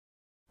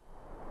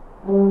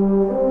This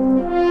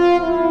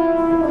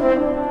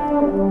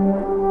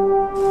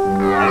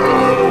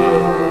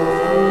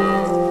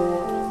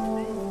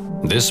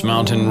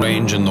mountain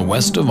range in the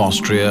west of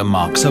Austria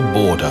marks a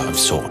border of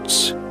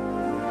sorts.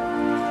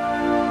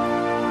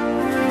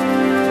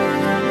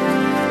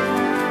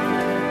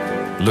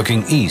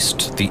 Looking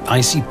east, the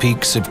icy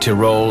peaks of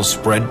Tyrol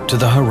spread to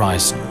the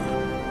horizon.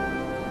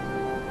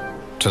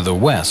 To the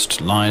west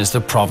lies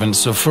the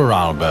province of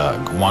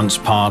Vorarlberg, once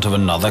part of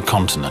another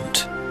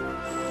continent.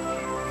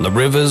 The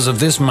rivers of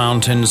this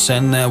mountain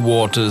send their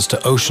waters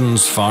to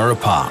oceans far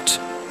apart,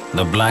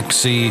 the Black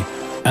Sea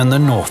and the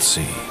North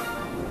Sea.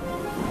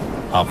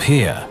 Up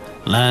here,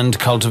 land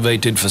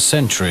cultivated for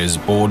centuries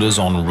borders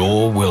on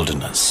raw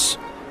wilderness.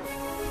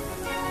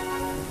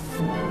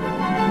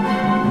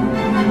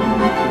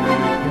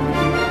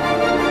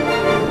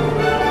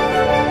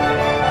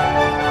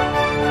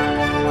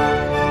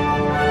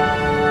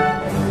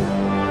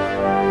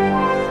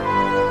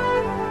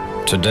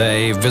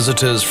 Today,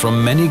 visitors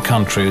from many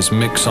countries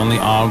mix on the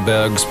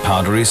Arlberg's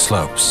powdery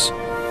slopes.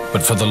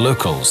 But for the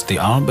locals, the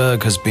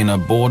Arlberg has been a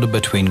border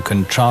between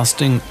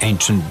contrasting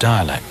ancient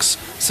dialects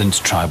since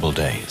tribal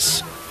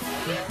days.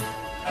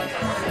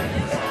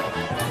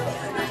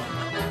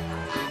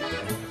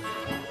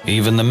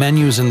 Even the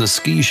menus in the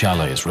ski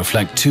chalets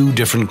reflect two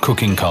different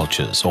cooking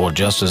cultures, or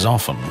just as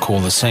often call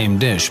the same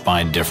dish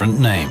by different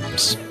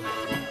names.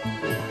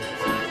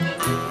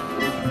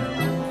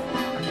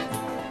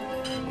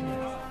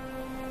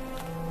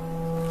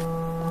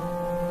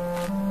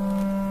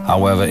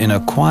 However, in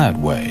a quiet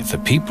way, the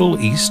people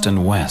east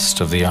and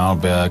west of the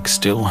Arlberg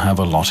still have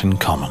a lot in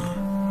common.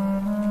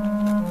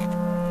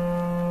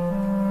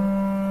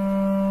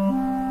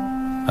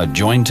 A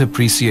joint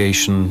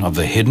appreciation of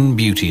the hidden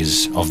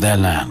beauties of their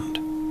land.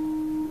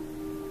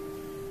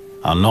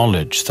 A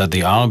knowledge that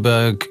the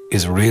Arlberg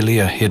is really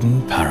a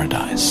hidden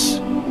paradise.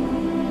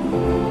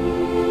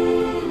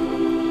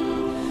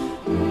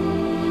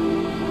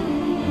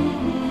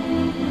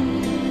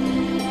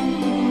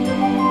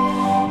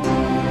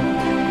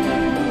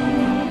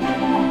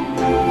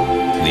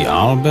 The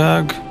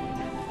Arlberg?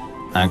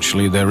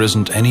 Actually, there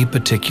isn't any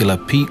particular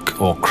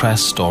peak or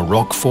crest or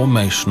rock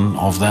formation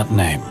of that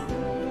name.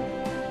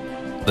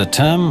 The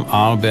term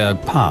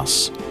Arlberg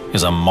Pass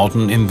is a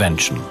modern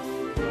invention.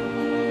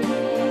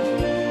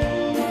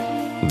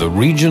 The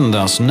region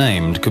thus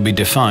named could be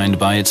defined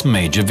by its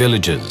major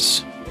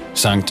villages: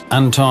 St.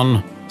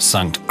 Anton,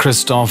 St.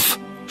 Christoph,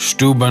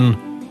 Stuben,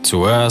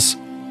 Zürs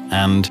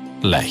and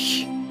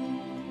Lech.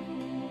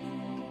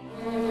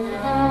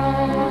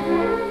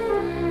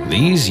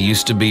 These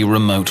used to be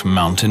remote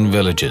mountain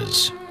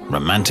villages,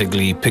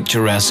 romantically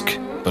picturesque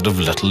but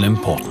of little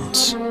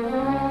importance.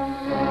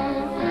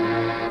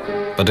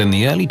 But in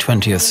the early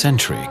 20th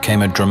century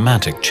came a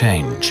dramatic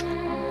change.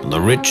 The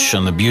rich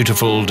and the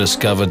beautiful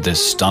discovered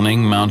this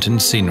stunning mountain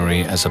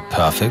scenery as a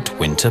perfect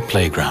winter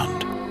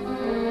playground.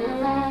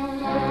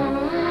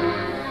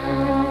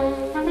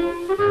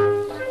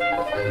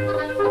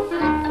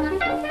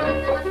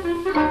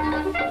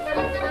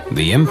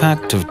 The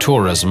impact of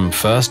tourism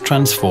first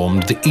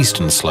transformed the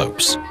eastern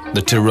slopes,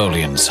 the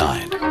Tyrolean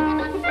side.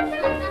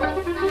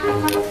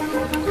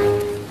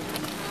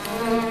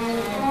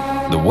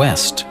 The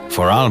west,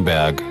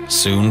 Vorarlberg,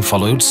 soon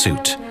followed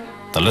suit.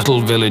 The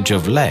little village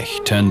of Lech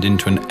turned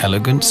into an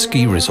elegant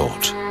ski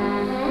resort.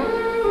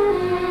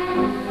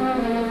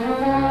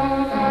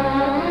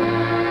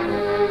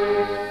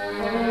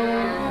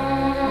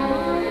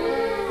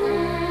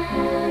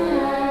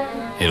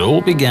 It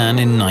all began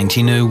in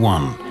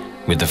 1901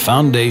 with the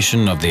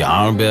foundation of the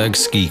Arlberg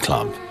Ski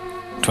Club.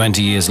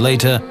 20 years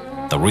later,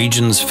 the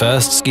region's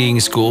first skiing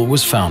school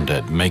was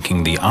founded,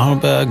 making the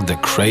Arlberg the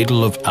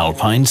cradle of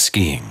alpine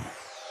skiing.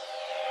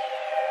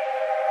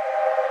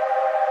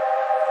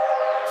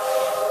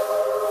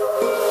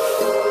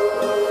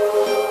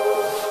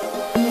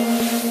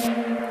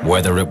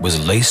 Whether it was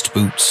laced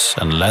boots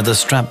and leather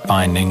strap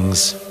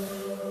bindings,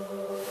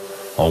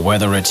 or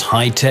whether it's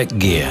high-tech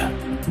gear,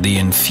 the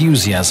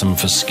enthusiasm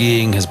for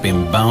skiing has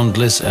been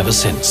boundless ever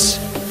since.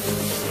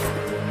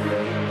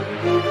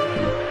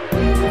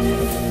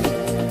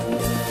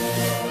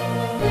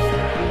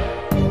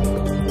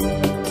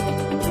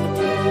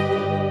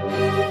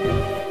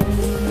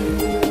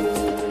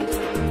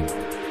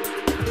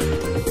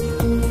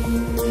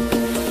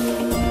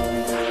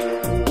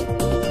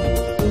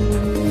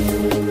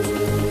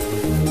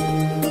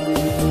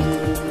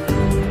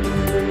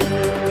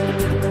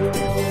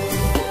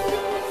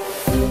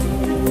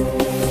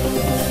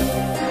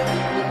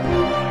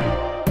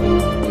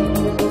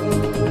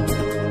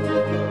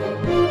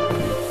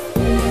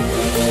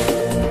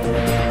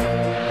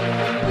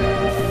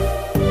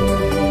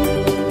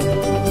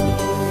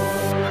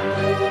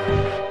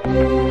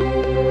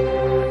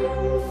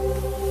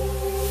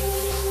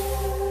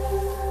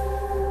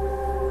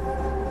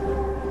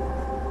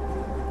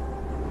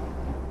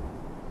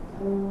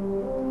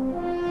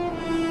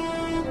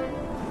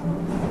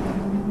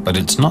 But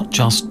it's not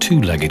just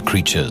two-legged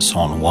creatures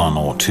on one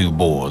or two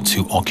boards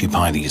who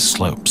occupy these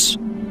slopes.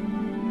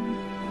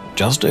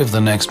 just over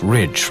the next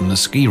ridge from the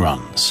ski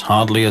runs,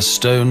 hardly a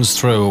stone's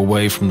throw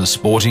away from the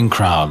sporting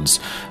crowds,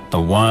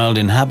 the wild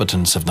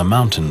inhabitants of the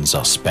mountains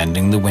are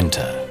spending the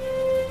winter.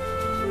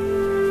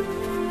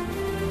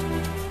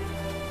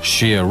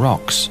 Sheer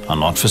rocks are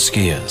not for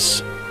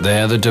skiers.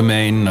 They're the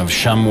domain of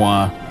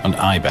chamois and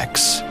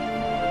ibex.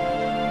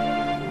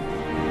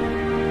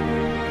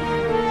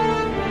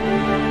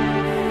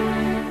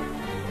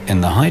 In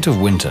the height of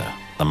winter,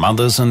 the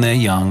mothers and their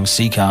young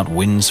seek out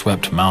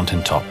wind-swept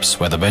mountaintops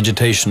where the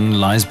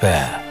vegetation lies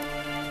bare.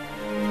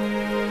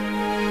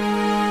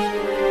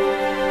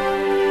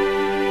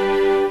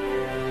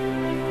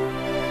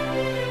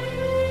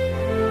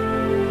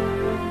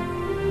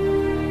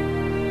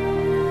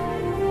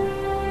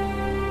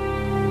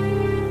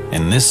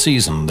 In this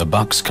season, the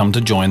bucks come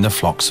to join the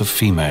flocks of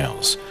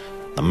females.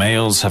 The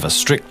males have a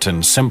strict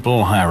and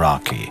simple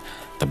hierarchy.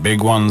 The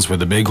big ones with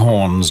the big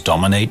horns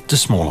dominate the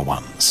smaller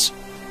ones.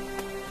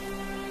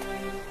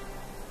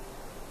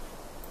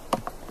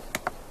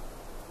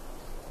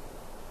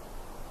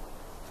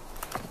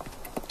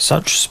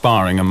 Such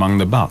sparring among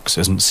the bucks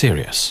isn't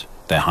serious.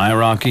 Their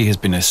hierarchy has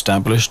been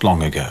established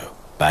long ago,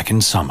 back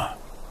in summer.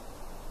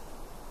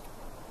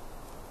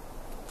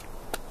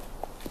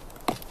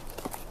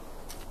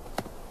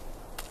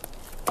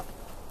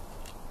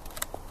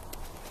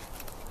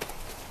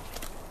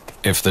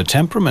 If the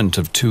temperament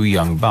of two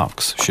young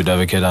bucks should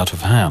ever get out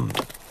of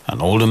hand,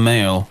 an older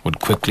male would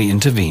quickly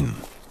intervene.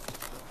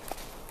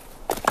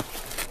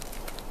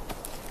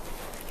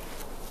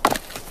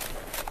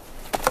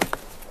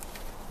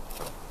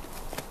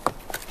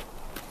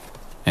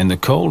 In the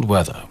cold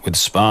weather, with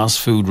sparse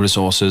food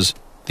resources,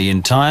 the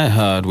entire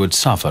herd would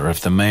suffer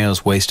if the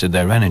males wasted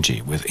their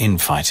energy with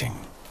infighting.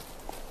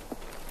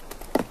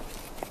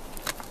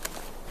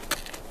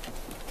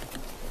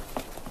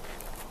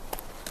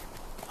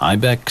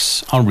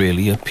 Ibex are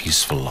really a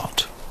peaceful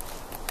lot.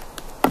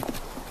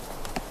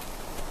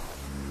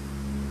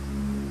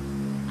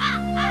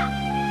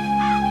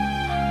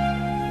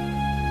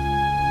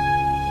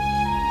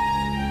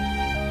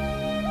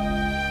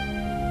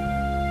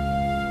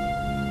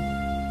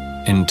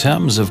 In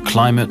terms of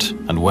climate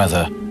and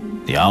weather,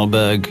 the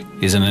Arlberg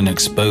is in an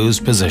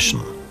exposed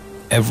position.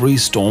 Every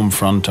storm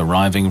front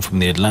arriving from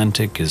the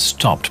Atlantic is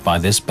stopped by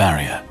this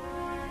barrier.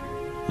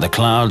 The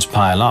clouds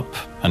pile up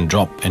and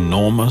drop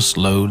enormous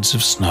loads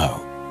of snow.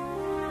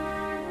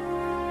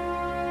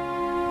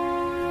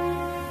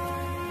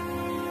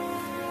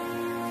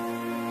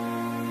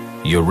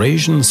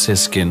 Eurasian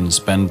siskins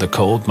spend the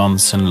cold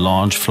months in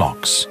large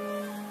flocks.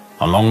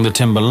 Along the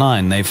timber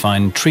line they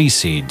find tree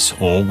seeds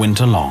all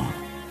winter long.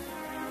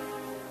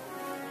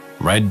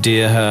 Red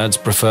deer herds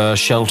prefer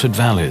sheltered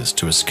valleys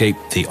to escape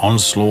the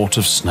onslaught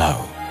of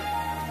snow.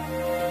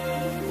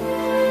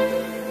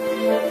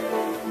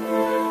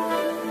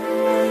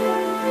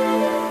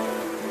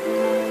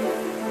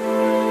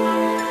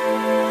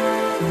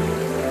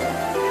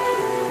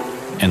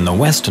 In the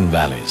western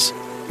valleys,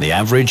 the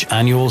average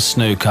annual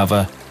snow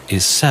cover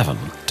is 7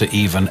 to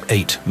even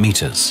 8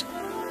 meters.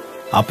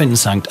 Up in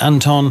St.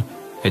 Anton,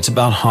 it's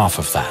about half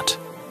of that,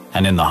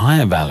 and in the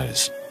higher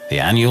valleys, the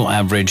annual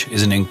average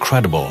is an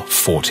incredible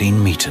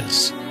 14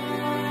 meters.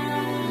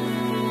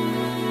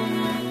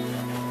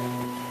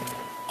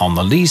 On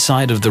the lee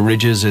side of the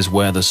ridges is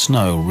where the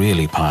snow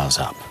really piles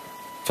up.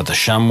 For the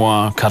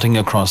chamois, cutting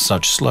across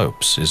such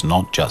slopes is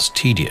not just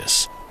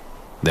tedious,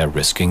 they're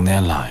risking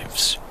their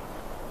lives.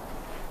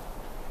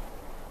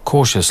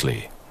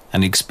 Cautiously,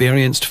 an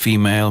experienced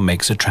female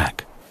makes a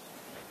track.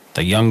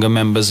 The younger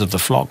members of the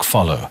flock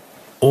follow,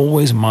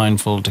 always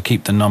mindful to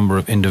keep the number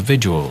of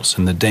individuals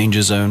in the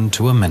danger zone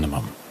to a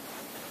minimum.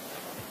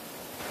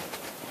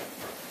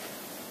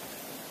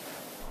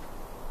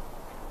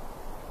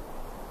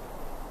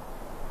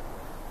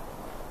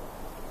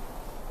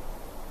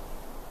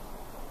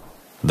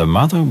 The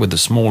mother with the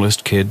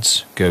smallest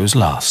kids goes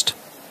last.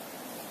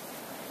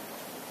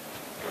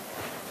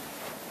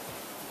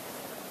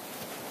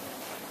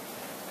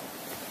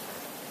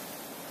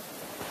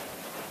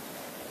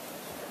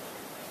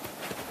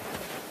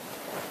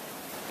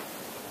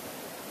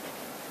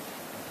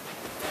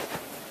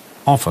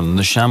 Often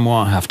the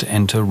chamois have to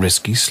enter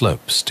risky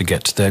slopes to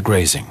get to their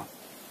grazing.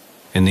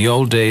 In the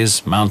old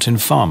days, mountain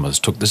farmers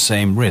took the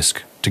same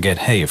risk to get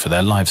hay for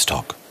their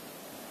livestock.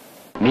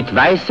 Mit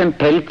weißem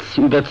Pelz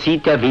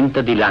überzieht der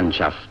Winter die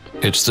Landschaft.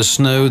 It's the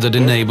snow that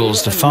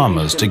enables the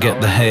farmers to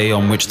get the hay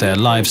on which their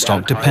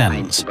livestock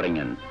depends.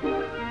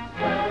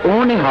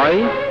 Ohne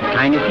Heu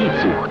keine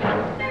Viehzucht.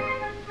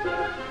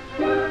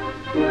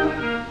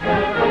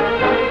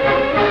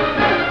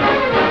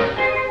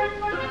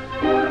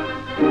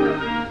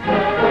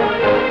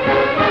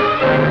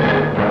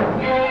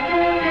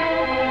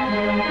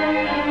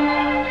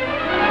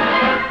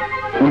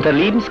 Unter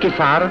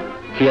Lebensgefahr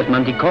fährt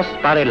man die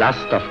kostbare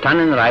Last auf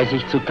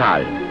Tannenreisig zu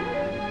Tal.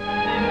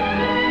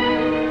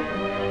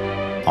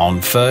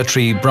 On fir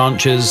tree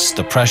branches,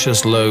 the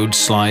precious load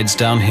slides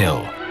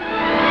downhill.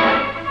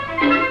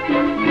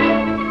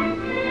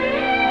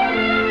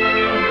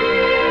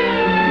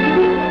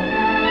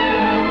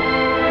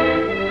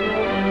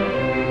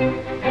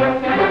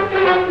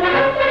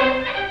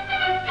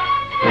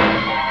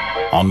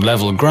 On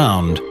level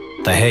ground,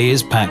 the hay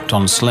is packed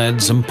on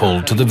sleds and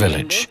pulled to the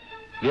village.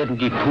 Werden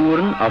die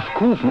Fuhren auf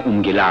Kufen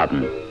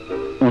umgeladen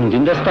und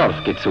in das Dorf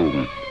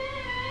gezogen.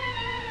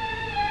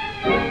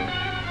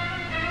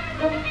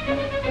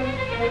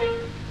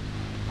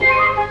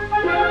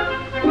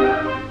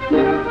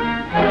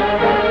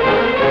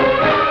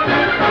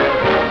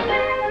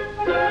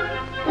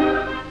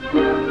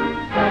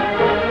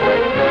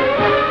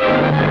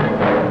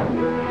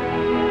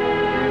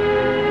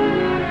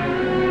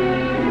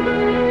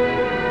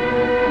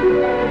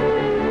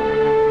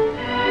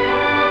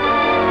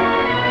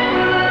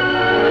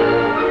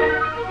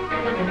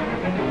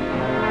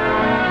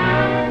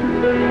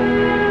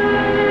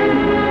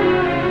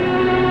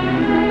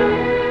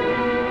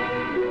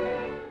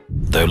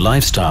 Though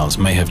lifestyles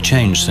may have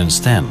changed since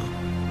then,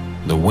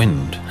 the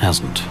wind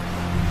hasn't.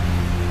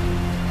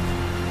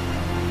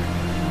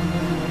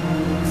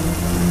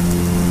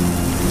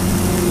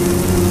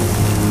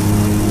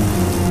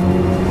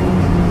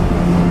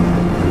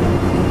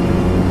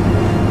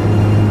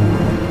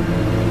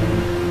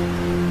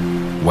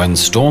 When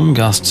storm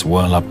gusts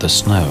whirl up the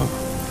snow,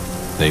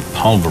 they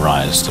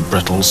pulverize the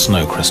brittle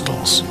snow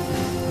crystals.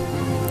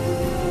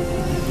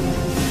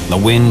 The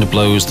wind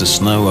blows the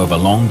snow over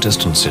long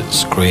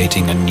distances,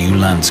 creating a new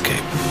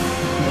landscape.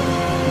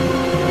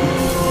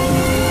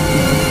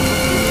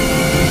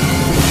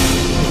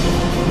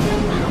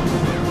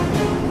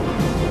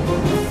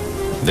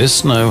 This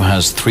snow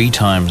has 3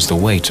 times the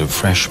weight of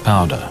fresh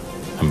powder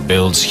and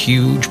builds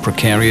huge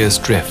precarious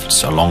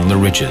drifts along the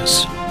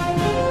ridges.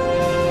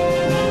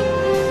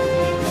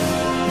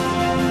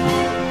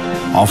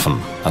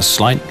 Often, a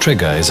slight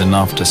trigger is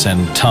enough to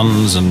send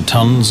tons and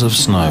tons of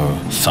snow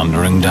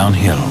thundering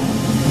downhill.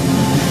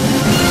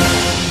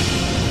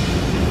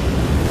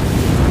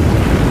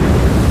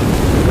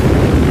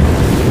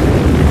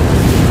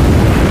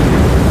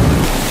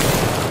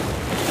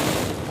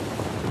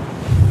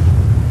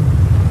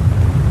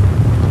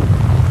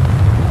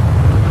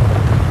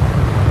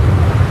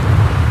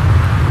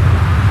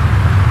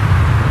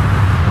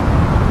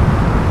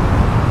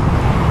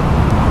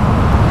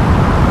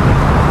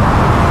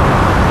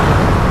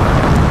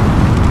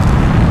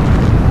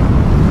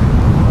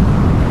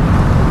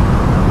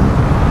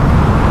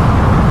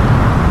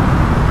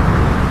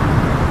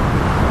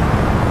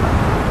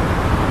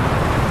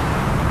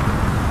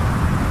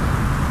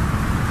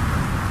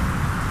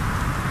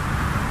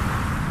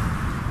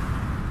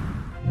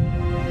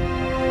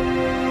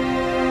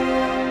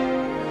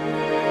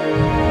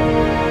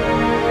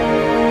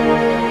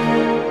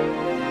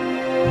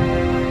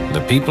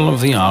 The people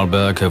of the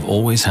Arlberg have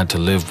always had to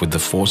live with the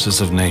forces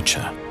of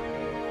nature.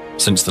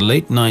 Since the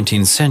late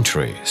 19th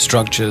century,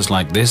 structures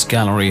like this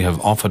gallery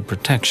have offered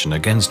protection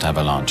against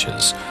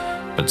avalanches,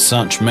 but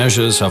such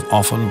measures have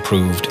often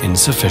proved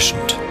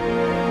insufficient.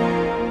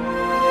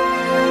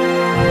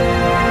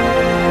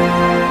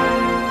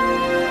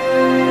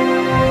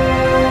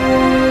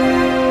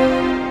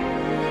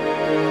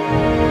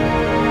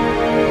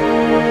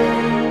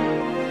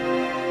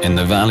 In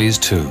the valleys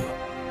too,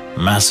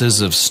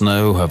 masses of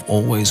snow have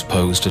always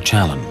posed a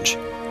challenge.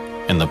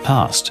 In the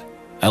past,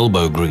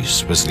 elbow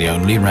grease was the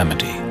only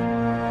remedy.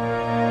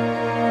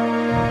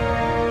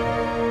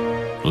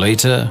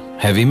 Later,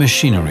 heavy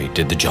machinery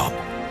did the job.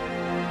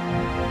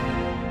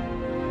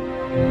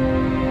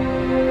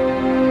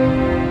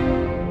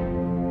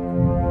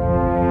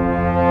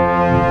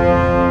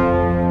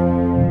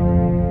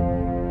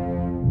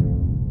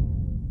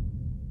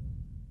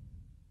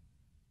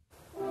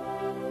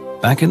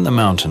 Back in the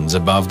mountains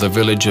above the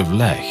village of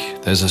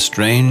Lech, there's a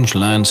strange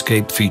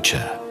landscape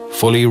feature,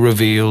 fully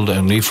revealed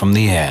only from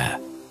the air.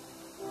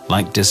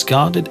 Like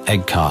discarded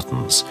egg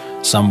cartons,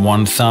 some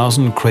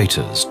 1,000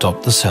 craters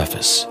dot the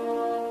surface.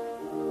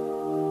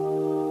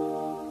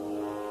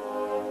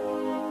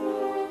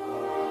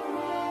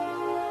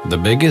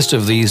 The biggest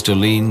of these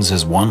dolines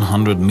is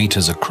 100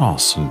 meters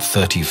across and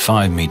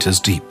 35 meters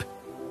deep.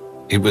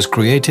 It was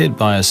created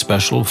by a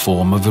special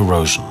form of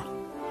erosion.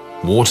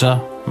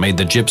 Water made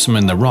the gypsum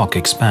in the rock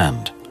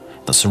expand.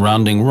 The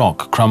surrounding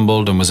rock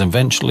crumbled and was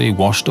eventually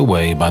washed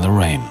away by the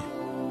rain.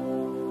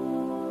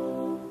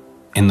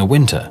 In the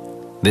winter,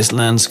 this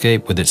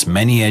landscape with its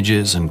many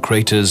edges and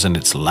craters and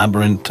its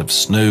labyrinth of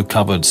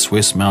snow-covered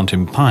Swiss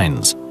mountain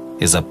pines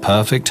is a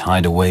perfect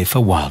hideaway for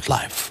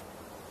wildlife.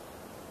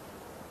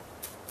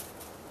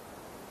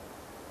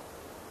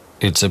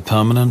 It's a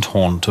permanent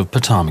haunt of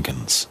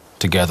ptarmigans,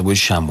 together with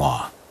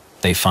chamois.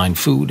 They find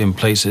food in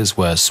places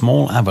where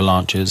small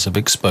avalanches have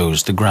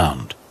exposed the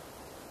ground.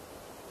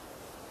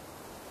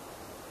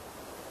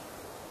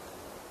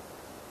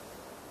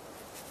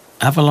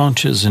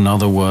 Avalanches, in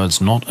other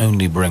words, not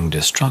only bring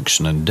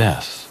destruction and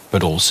death,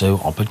 but also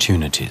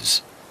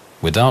opportunities.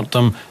 Without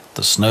them,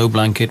 the snow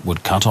blanket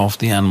would cut off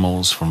the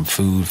animals from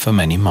food for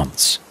many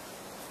months.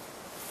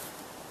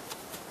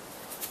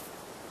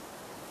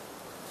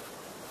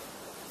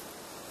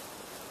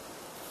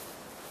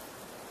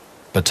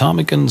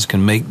 Ptarmigans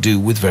can make do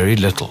with very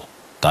little,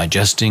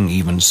 digesting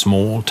even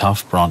small,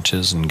 tough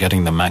branches and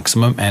getting the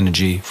maximum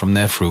energy from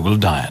their frugal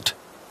diet.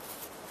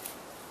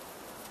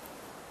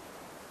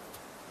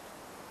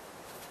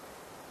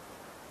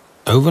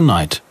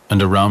 Overnight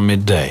and around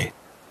midday,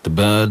 the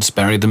birds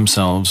bury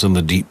themselves in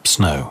the deep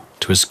snow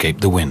to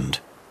escape the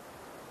wind.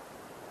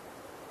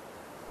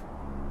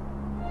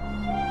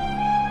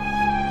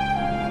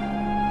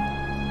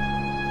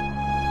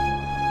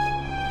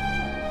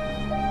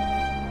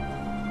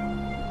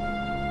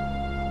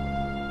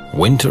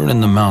 Winter in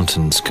the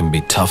mountains can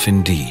be tough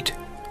indeed,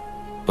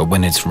 but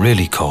when it's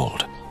really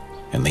cold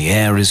and the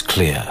air is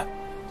clear,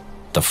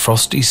 the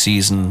frosty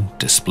season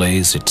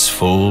displays its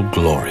full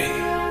glory.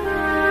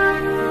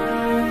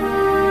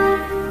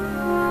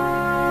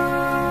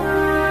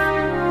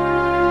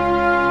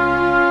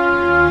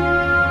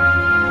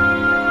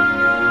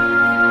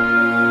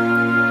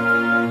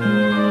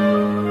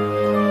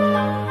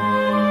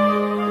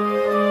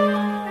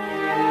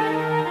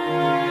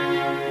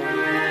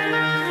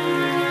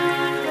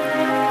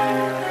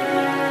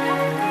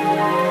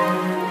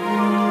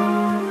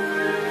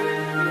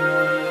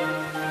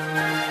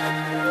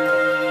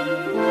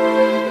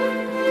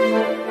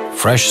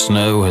 Fresh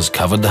snow has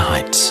covered the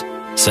heights,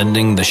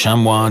 sending the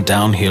chamois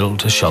downhill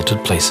to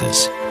sheltered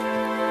places.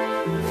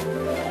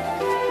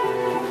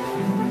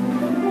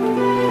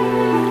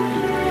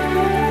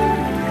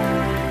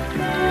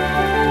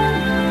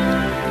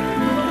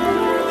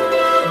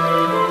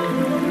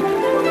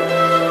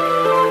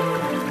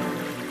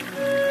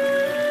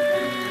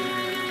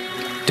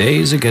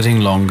 Days are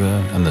getting longer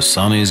and the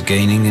sun is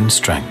gaining in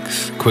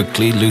strength,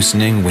 quickly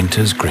loosening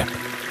winter's grip.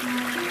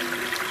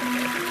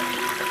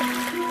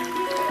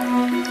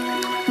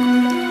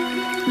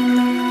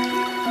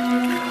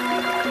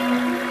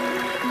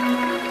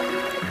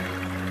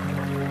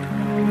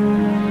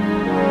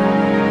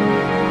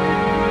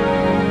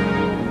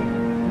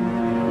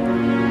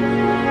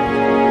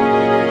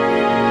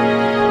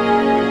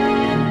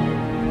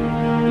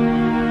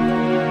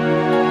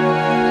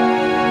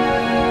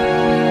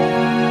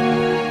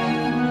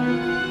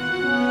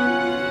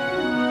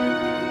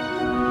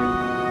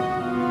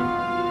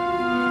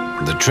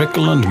 The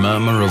trickle and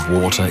murmur of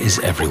water is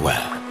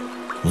everywhere.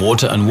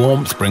 Water and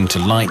warmth bring to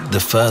light the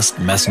first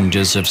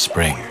messengers of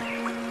spring.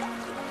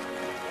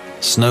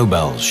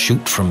 Snowbells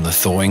shoot from the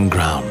thawing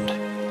ground.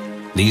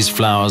 These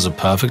flowers are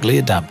perfectly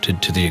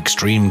adapted to the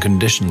extreme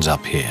conditions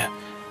up here,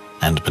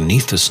 and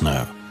beneath the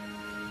snow,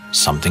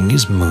 something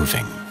is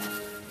moving.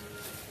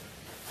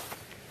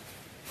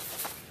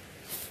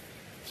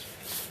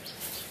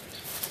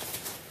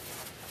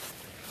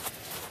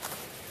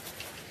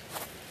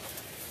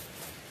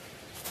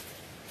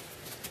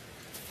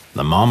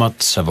 The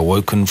marmots have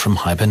awoken from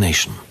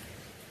hibernation.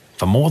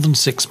 For more than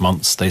 6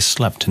 months they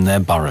slept in their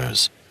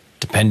burrows,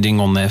 depending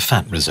on their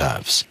fat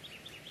reserves.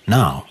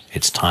 Now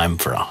it's time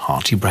for a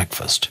hearty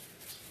breakfast.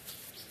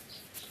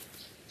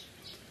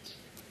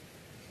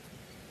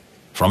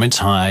 From its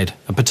hide,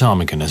 a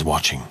ptarmigan is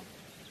watching.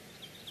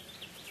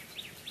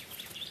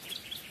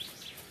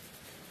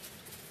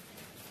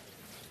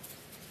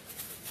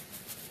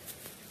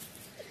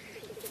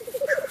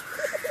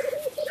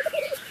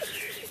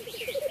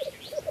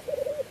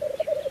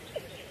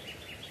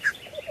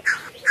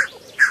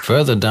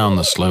 Further down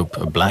the slope,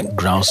 a black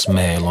grouse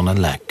male on a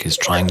lek is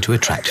trying to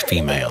attract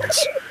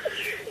females.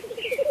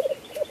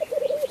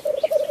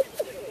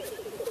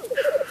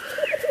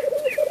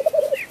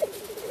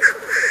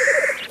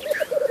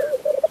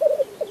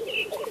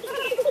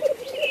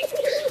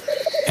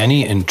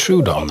 Any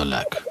intruder on the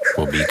lek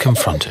will be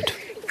confronted.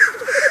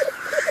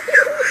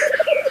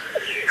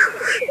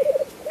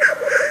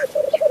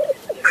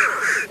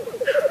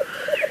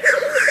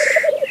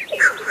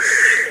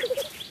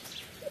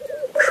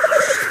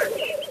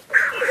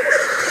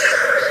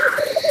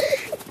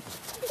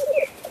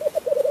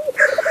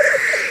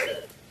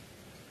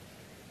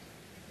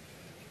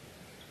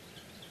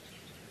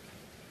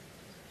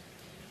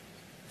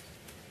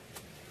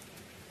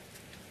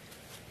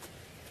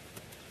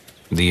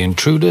 The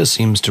intruder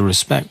seems to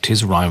respect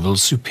his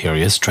rival's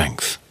superior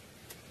strength.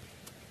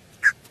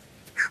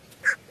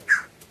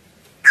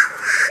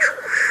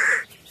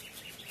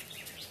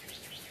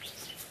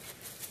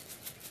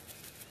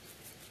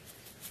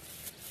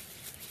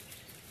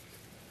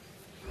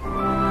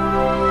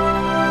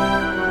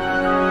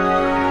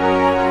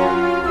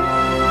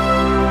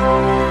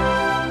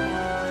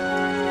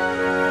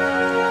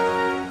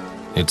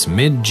 It's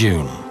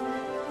mid-June.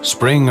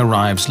 Spring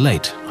arrives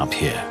late up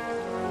here.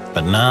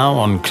 But now,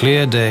 on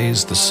clear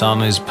days, the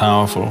sun is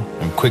powerful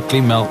and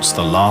quickly melts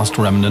the last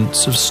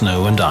remnants of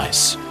snow and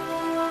ice.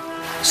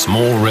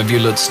 Small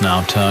rivulets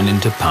now turn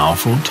into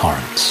powerful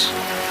torrents.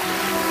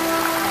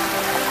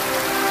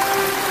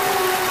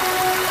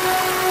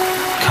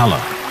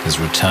 Color is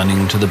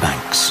returning to the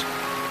banks.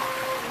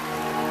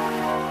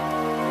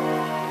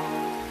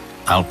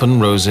 Alpen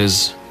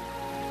roses,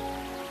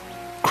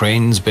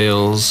 crane's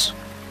bills,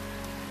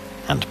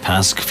 and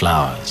pasque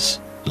flowers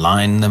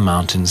line the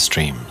mountain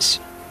streams.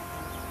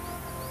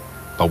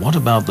 But what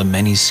about the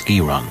many ski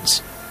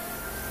runs?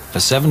 For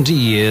 70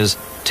 years,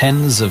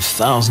 tens of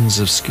thousands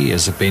of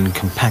skiers have been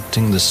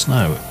compacting the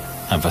snow,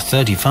 and for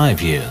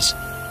 35 years,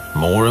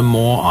 more and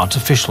more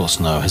artificial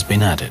snow has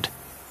been added.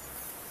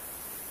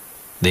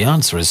 The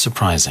answer is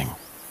surprising.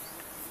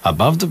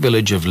 Above the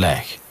village of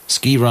Lech,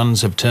 ski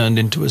runs have turned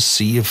into a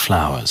sea of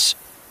flowers.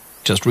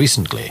 Just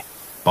recently,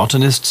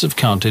 botanists have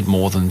counted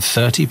more than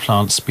 30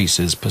 plant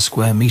species per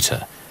square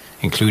metre,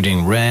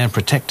 including rare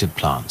protected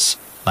plants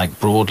like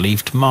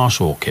broad-leafed marsh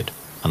orchid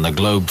and the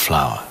globe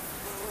flower.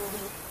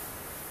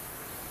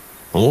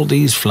 All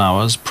these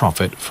flowers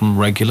profit from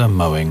regular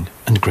mowing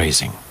and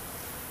grazing.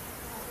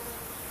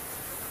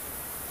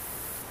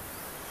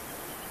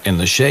 In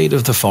the shade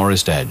of the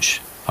forest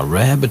edge, a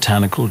rare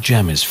botanical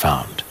gem is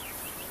found,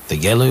 the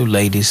yellow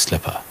lady's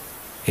slipper.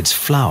 Its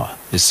flower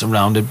is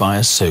surrounded by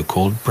a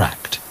so-called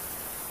bract.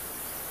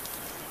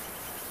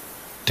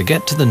 To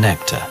get to the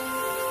nectar,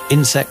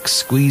 insects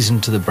squeeze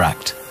into the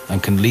bract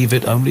and can leave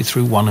it only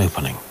through one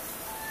opening.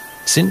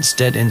 Since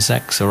dead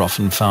insects are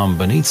often found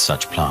beneath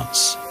such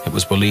plants, it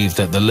was believed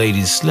that the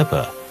lady's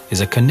slipper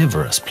is a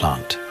carnivorous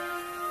plant.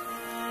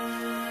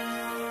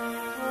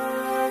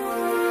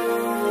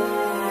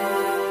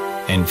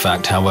 In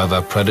fact,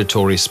 however,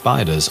 predatory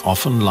spiders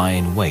often lie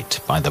in wait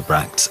by the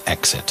bract's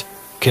exit,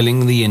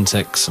 killing the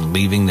insects and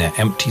leaving their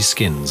empty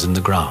skins in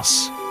the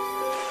grass.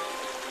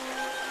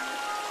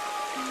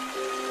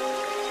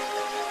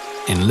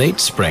 In late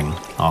spring,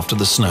 after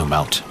the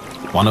snowmelt,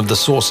 one of the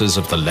sources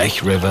of the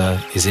Lech River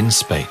is in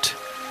spate.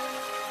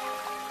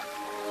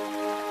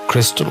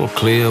 Crystal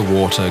clear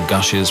water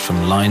gushes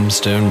from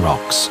limestone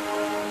rocks,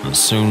 and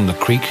soon the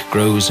creek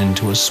grows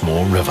into a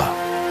small river.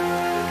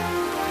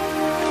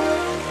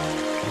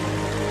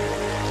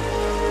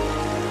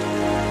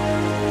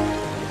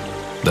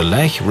 The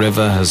Lech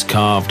River has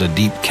carved a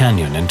deep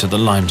canyon into the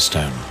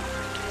limestone.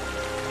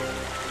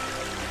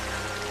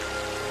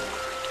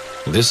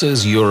 This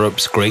is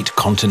Europe's great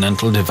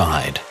continental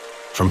divide.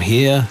 From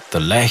here, the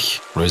Lech,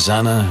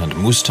 Rosanna and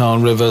Mustal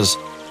rivers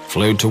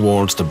flow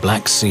towards the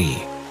Black Sea,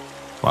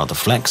 while the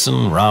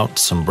Flexen,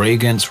 Routes and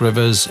Bregenz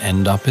rivers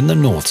end up in the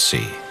North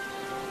Sea.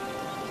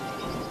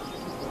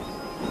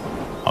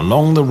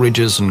 Along the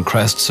ridges and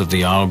crests of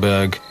the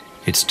Arlberg,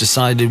 it's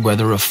decided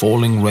whether a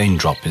falling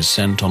raindrop is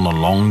sent on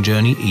a long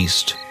journey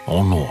east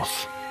or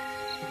north.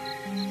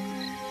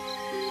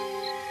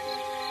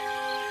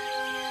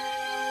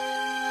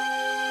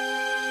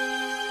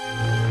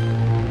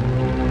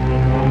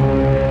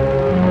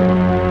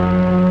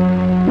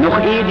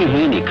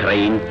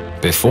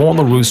 Before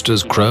the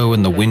roosters crow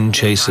and the wind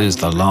chases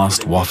the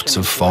last wafts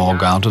of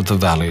fog out of the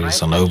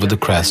valleys and over the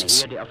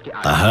crests,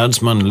 the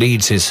herdsman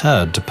leads his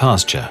herd to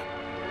pasture.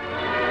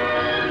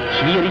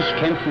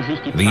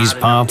 These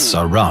paths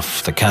are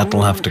rough. The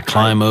cattle have to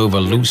climb over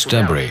loose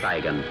debris.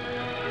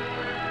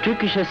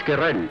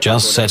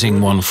 Just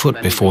setting one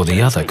foot before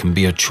the other can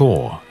be a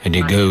chore, and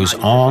it goes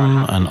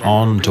on and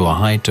on to a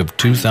height of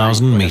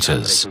 2,000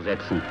 meters.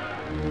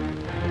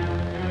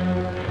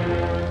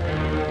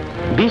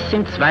 Bis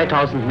in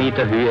 2000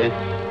 Meter Höhe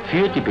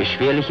führt die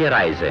beschwerliche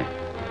Reise.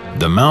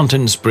 The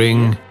mountain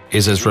spring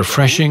is as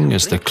refreshing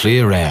as the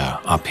clear air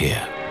up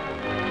here.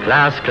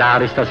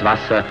 Glasklar ist das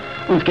Wasser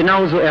und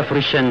genauso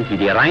erfrischend wie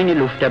die reine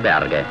Luft der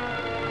Berge.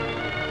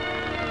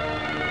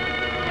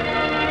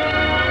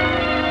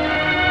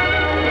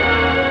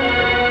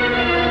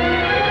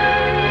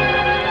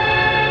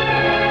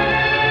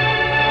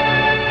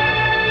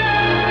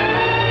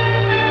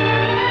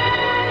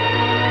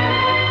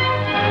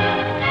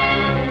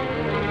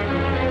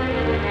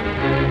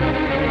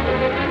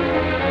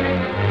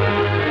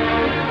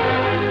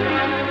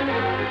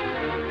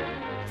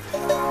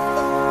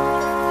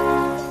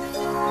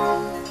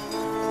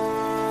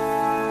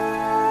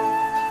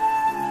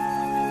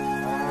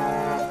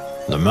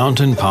 The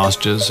mountain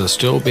pastures are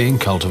still being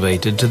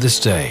cultivated to this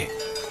day.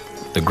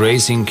 The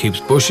grazing keeps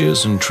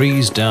bushes and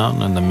trees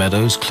down and the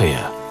meadows clear.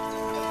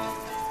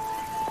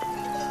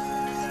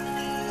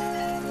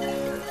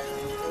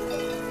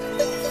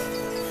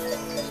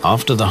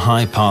 After the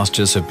high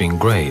pastures have been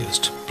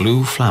grazed,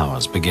 blue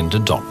flowers begin to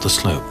dot the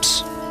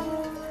slopes.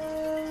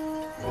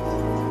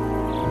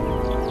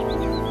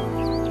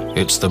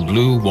 It's the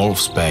blue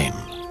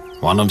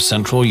wolfsbane, one of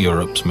Central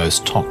Europe's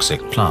most toxic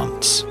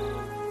plants.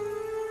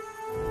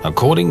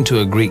 According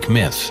to a Greek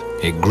myth,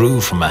 it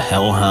grew from a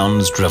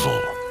hellhound's drivel.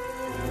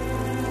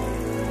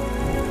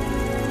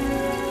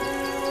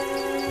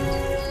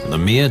 The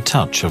mere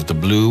touch of the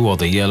blue or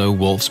the yellow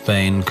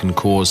wolfsbane can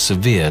cause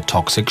severe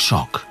toxic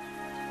shock.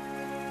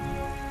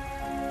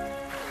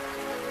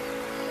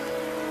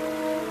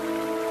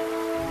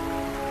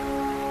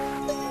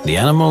 The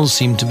animals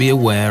seem to be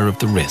aware of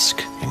the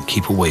risk and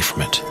keep away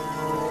from it.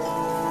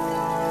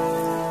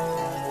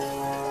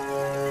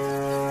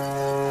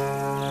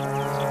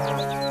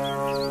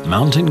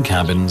 Mountain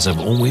cabins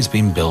have always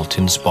been built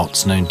in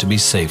spots known to be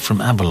safe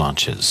from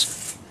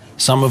avalanches.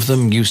 Some of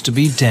them used to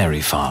be dairy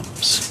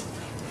farms.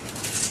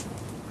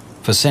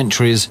 For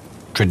centuries,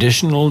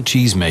 traditional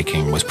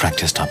cheesemaking was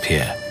practiced up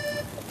here.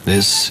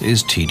 This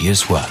is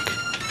tedious work.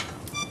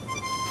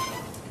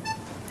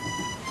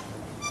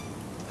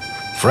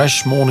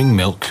 Fresh morning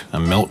milk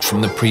and milk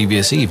from the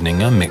previous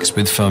evening are mixed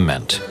with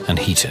ferment and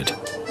heated.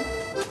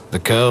 The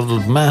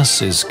curdled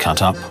mass is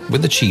cut up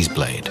with a cheese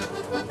blade.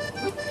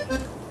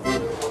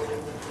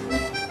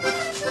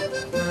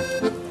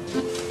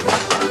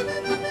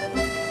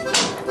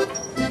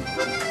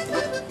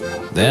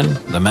 Then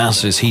the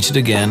mass is heated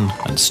again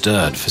and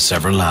stirred for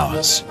several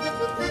hours.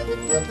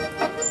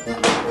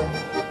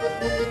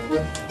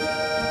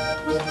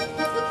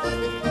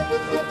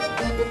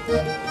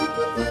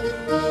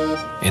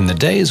 In the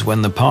days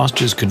when the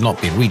pastures could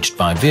not be reached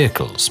by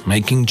vehicles,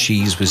 making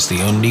cheese was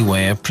the only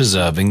way of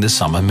preserving the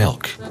summer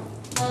milk.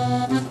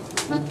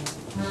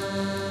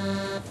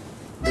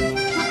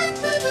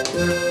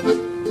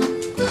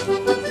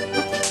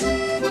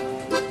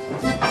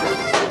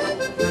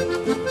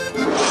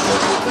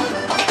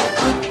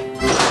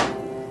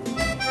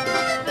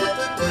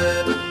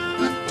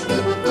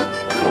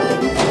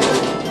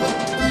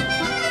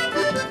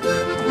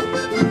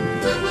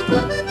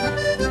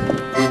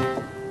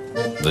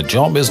 The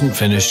job isn't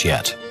finished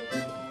yet.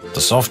 The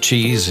soft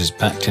cheese is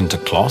packed into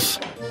cloth,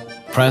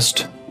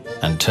 pressed,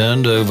 and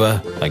turned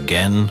over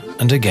again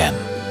and again.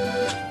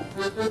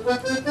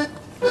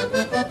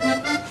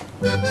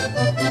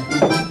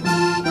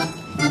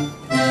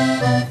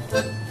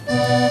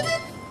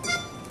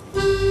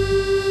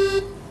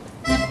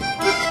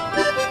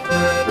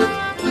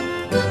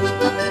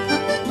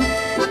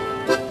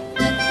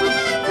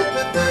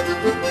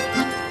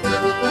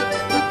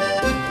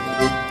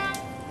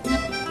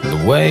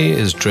 The whey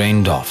is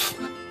drained off.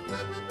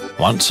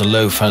 Once a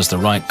loaf has the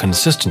right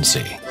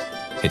consistency,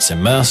 it's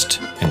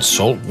immersed in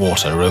salt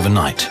water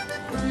overnight.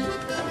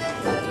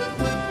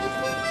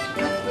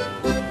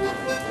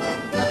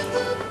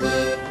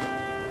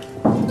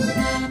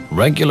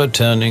 Regular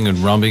turning and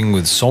rubbing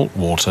with salt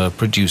water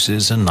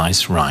produces a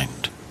nice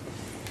rind.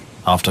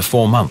 After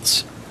 4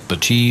 months, the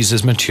cheese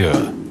is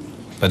mature,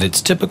 but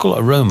its typical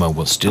aroma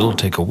will still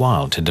take a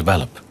while to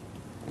develop.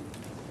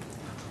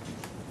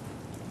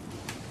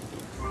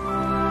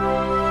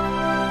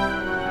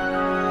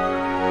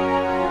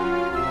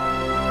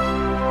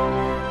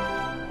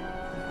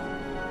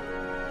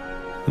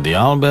 The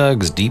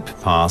Arlberg's deep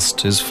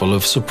past is full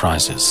of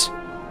surprises.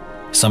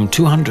 Some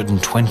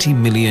 220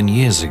 million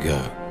years ago,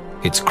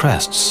 its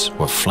crests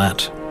were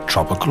flat,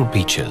 tropical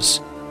beaches,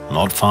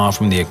 not far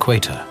from the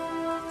equator.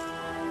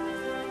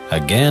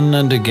 Again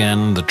and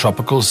again, the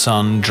tropical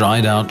sun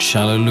dried out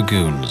shallow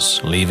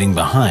lagoons, leaving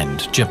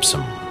behind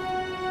gypsum.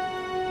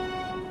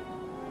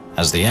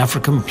 As the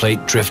African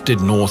plate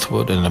drifted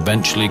northward and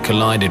eventually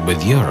collided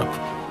with Europe,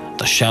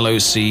 the shallow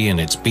sea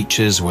and its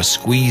beaches were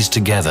squeezed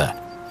together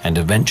and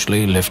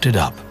eventually lifted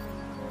up.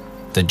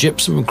 The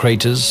gypsum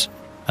craters,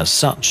 as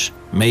such,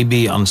 may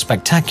be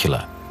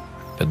unspectacular,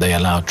 but they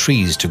allow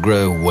trees to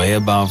grow way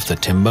above the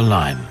timber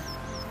line.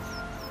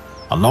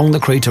 Along the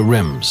crater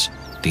rims,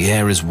 the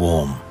air is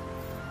warm.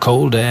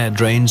 Cold air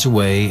drains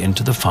away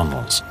into the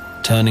funnels,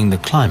 turning the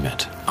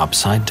climate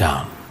upside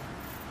down.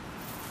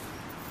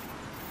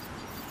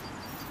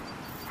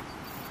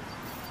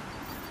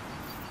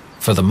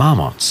 For the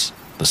marmots,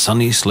 the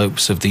sunny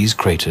slopes of these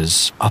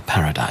craters are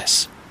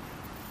paradise.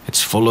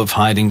 It's full of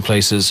hiding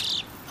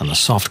places, and the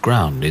soft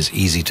ground is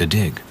easy to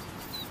dig.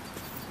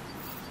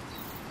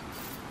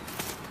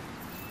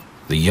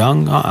 The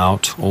young are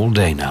out all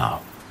day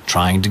now,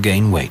 trying to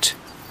gain weight.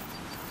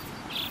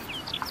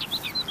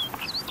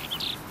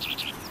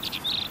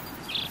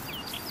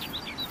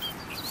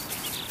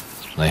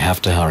 They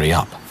have to hurry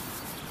up.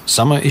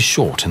 Summer is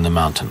short in the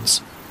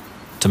mountains.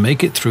 To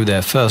make it through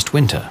their first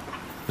winter,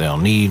 they'll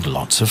need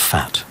lots of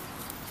fat.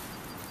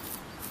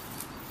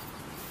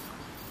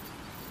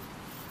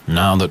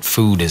 Now that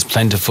food is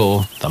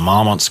plentiful, the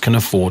marmots can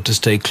afford to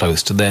stay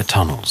close to their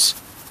tunnels,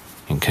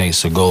 in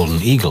case a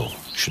golden eagle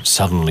should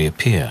suddenly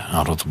appear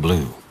out of the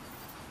blue.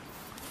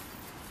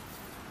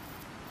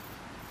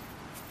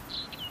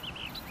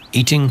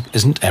 Eating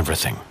isn't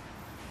everything.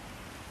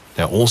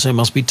 There also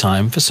must be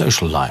time for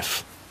social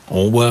life.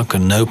 All work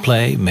and no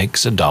play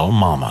makes a dull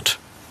marmot.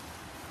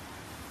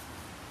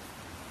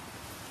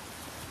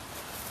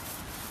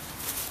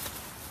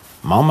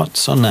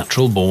 Marmots are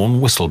natural-born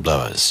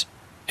whistleblowers.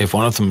 If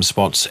one of them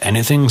spots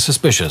anything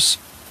suspicious,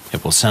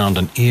 it will sound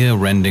an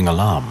ear-rending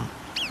alarm.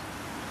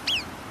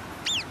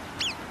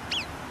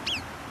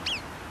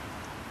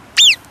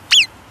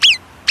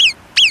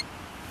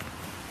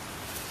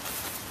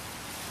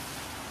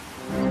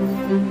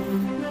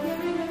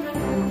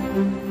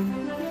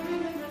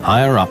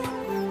 Higher up,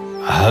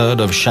 a herd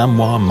of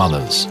chamois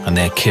mothers and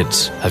their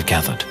kids have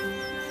gathered.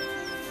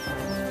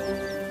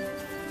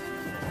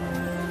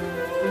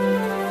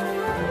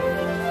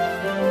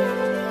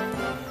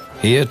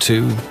 Here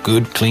too,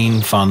 good,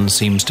 clean fun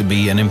seems to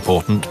be an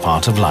important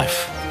part of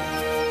life.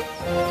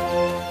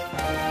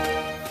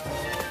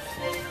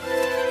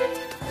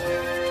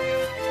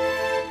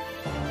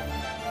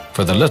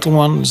 For the little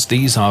ones,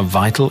 these are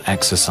vital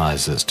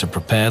exercises to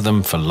prepare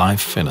them for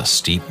life in a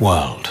steep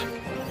world.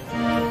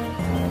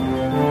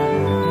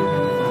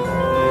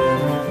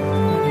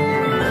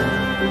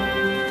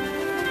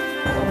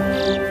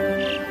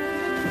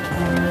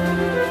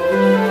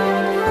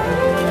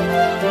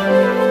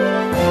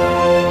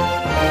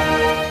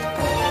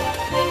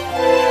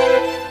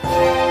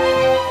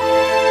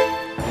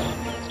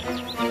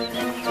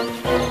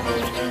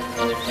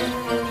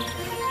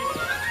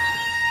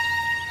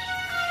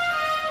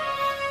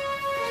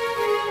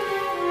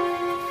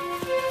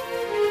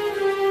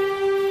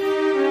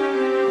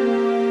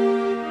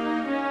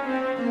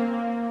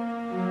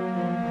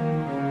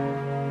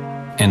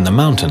 In the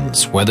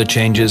mountains, weather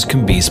changes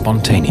can be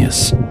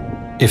spontaneous.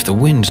 If the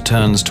wind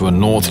turns to a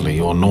northerly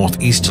or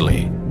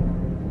northeasterly,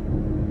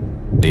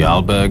 the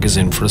Arlberg is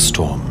in for a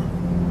storm.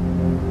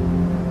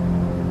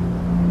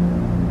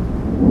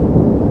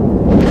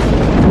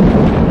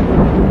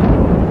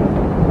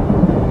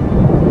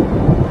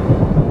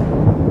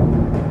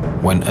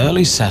 When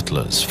early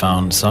settlers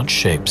found such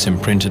shapes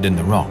imprinted in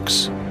the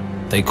rocks,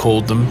 they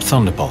called them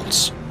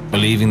thunderbolts,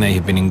 believing they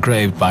had been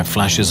engraved by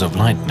flashes of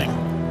lightning.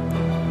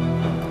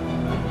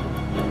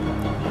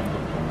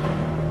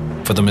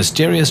 For the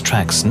mysterious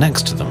tracks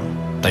next to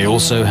them, they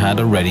also had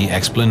a ready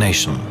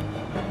explanation.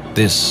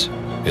 This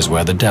is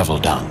where the devil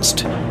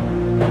danced.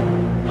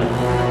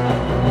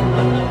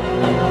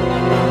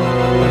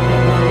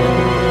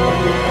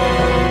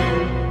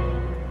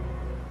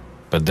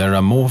 But there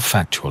are more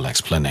factual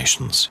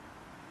explanations.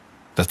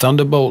 The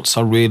thunderbolts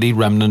are really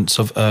remnants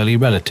of early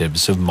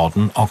relatives of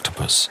modern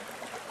octopus,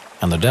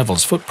 and the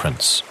devil's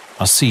footprints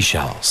are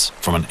seashells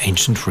from an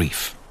ancient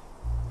reef.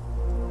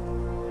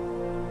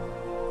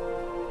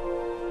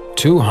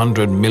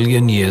 200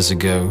 million years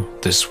ago,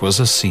 this was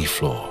a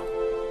seafloor.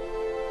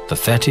 The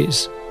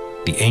Tethys,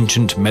 the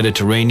ancient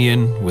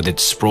Mediterranean with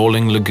its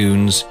sprawling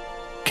lagoons,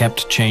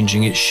 kept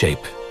changing its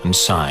shape and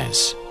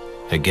size,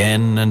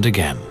 again and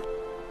again.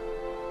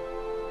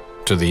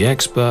 To the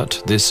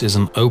expert, this is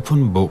an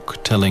open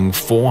book telling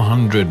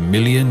 400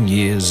 million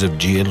years of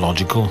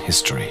geological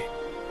history.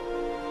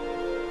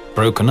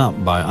 Broken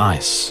up by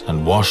ice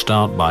and washed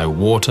out by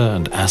water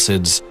and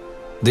acids,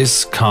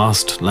 this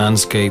karst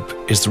landscape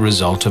is the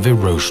result of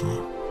erosion.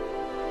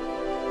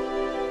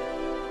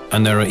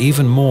 And there are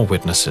even more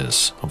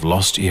witnesses of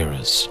lost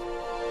eras.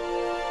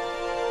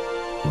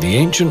 The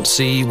ancient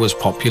sea was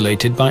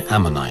populated by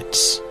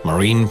ammonites,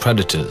 marine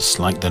predators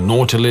like the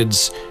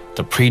nautilids,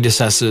 the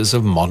predecessors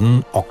of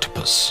modern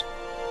octopus.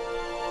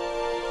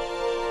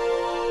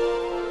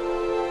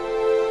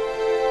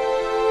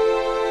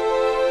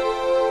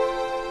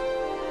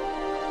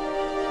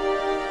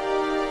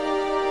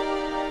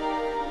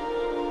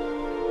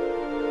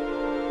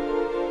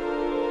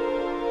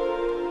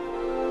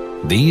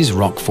 These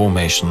rock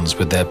formations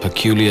with their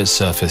peculiar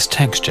surface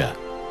texture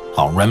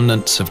are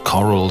remnants of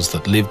corals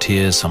that lived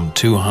here some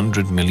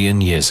 200 million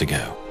years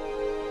ago.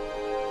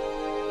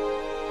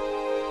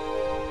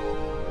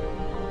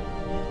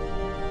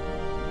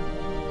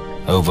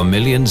 Over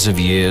millions of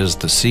years,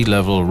 the sea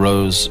level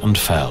rose and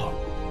fell,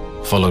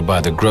 followed by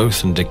the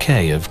growth and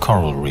decay of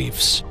coral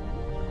reefs.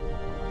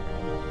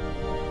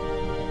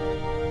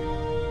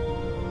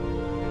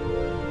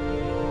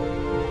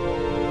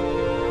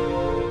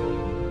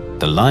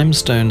 The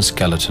limestone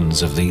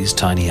skeletons of these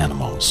tiny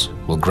animals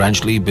will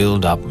gradually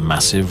build up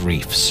massive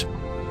reefs.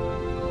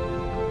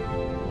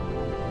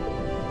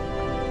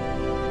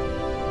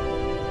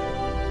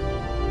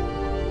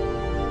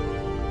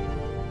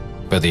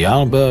 But the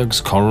Arlberg's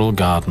coral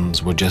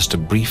gardens were just a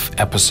brief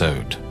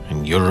episode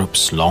in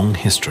Europe's long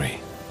history.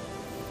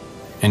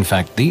 In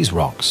fact, these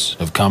rocks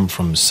have come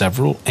from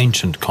several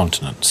ancient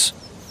continents.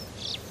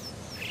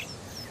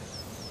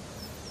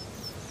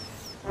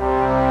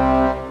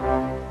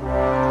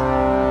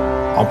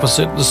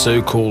 Opposite the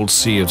so-called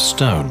Sea of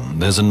Stone,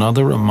 there's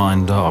another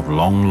reminder of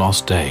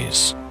long-lost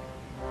days.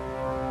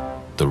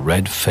 The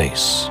red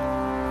face.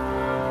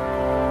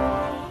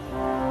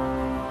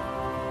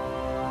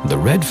 The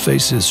red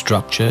face's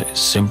structure is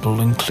simple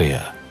and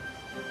clear,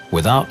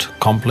 without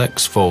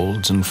complex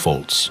folds and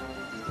faults,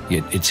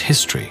 yet its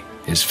history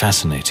is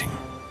fascinating.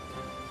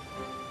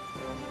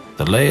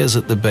 The layers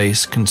at the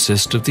base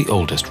consist of the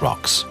oldest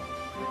rocks.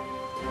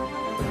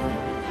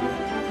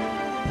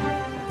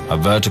 A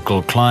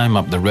vertical climb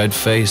up the red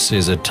face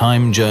is a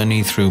time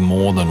journey through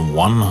more than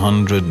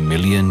 100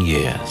 million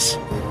years.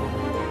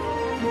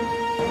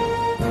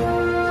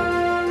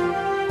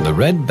 The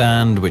red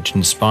band which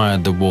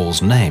inspired the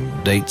wall's name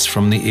dates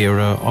from the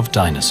era of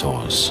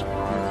dinosaurs.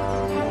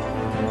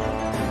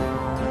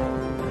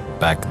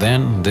 Back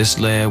then, this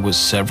layer was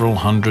several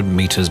hundred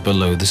meters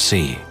below the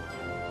sea.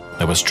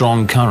 There were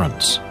strong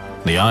currents.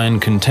 The iron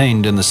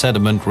contained in the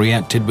sediment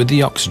reacted with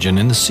the oxygen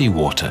in the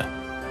seawater,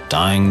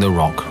 dyeing the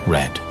rock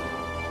red.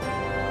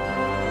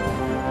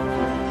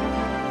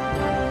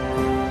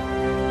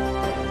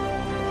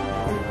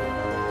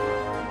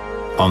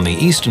 On the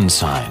eastern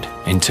side,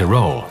 in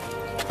Tyrol,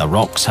 the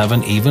rocks have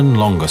an even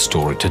longer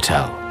story to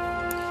tell.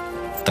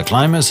 The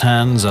climber's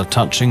hands are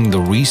touching the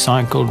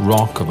recycled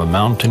rock of a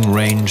mountain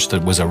range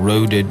that was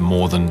eroded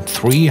more than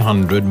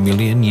 300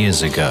 million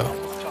years ago.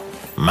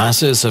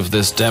 Masses of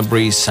this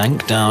debris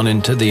sank down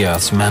into the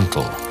Earth's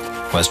mantle,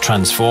 was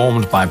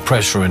transformed by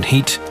pressure and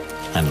heat,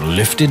 and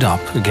lifted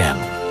up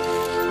again.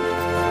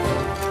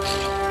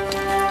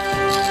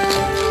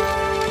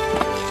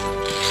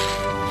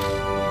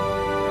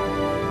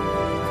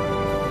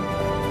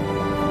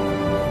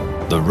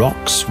 The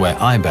rocks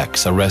where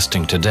ibex are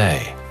resting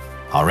today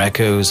are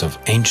echoes of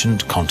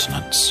ancient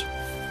continents.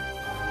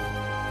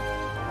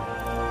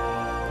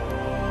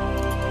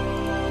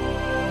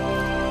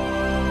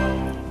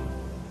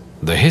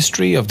 The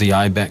history of the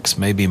ibex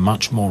may be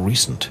much more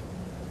recent.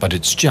 but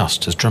it's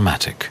just as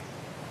dramatic.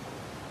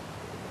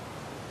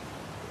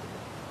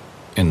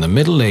 In the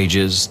Middle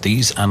Ages,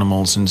 these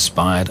animals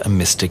inspired a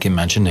mystic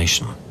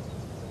imagination.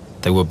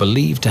 They were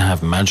believed to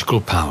have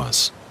magical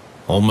powers.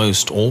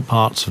 Almost all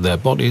parts of their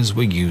bodies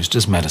were used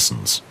as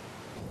medicines.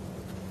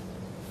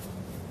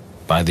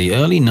 By the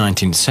early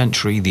 19th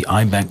century, the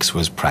ibex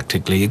was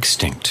practically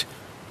extinct.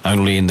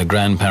 Only in the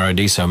Gran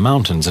Paradiso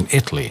Mountains in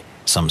Italy,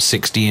 some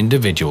 60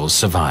 individuals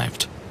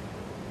survived.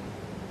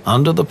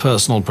 Under the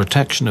personal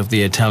protection of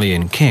the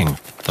Italian king,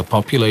 the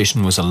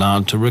population was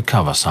allowed to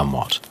recover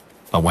somewhat.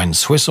 But when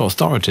Swiss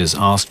authorities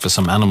asked for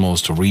some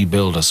animals to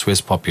rebuild a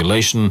Swiss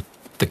population,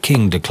 the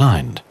king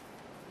declined.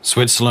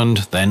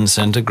 Switzerland then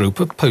sent a group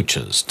of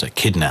poachers to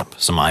kidnap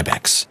some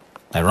ibex.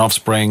 Their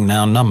offspring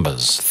now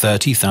numbers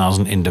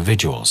 30,000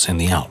 individuals in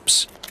the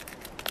Alps.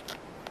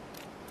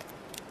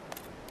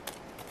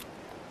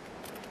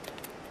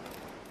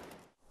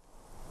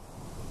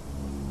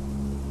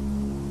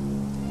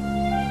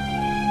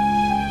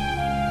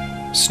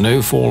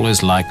 Snowfall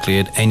is likely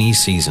at any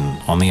season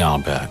on the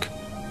Arlberg,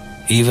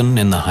 even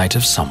in the height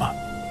of summer.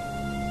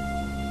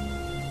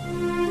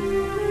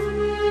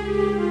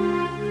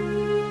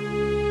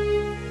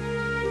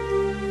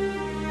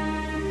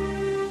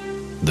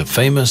 The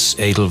famous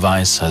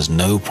Edelweiss has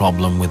no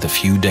problem with a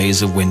few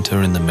days of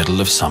winter in the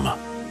middle of summer.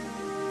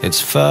 Its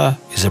fur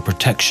is a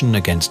protection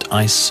against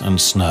ice and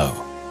snow,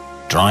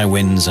 dry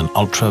winds and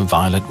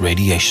ultraviolet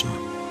radiation.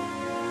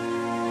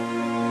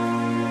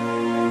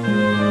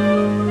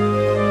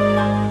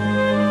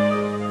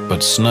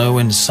 But snow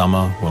in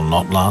summer will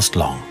not last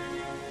long.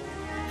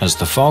 As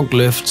the fog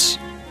lifts,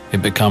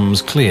 it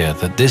becomes clear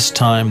that this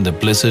time the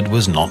blizzard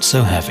was not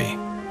so heavy.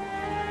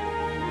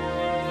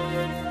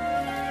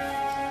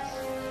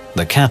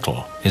 The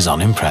cattle is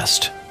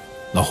unimpressed.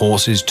 The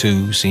horses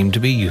too seem to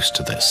be used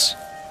to this.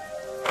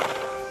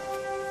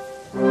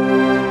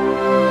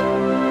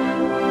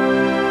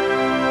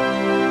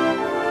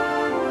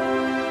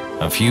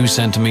 A few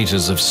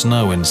centimeters of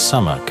snow in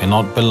summer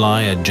cannot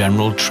belie a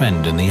general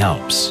trend in the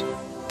Alps.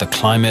 The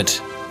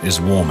climate is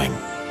warming,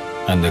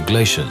 and the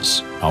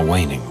glaciers are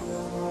waning.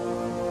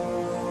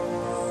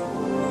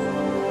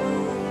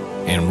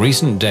 In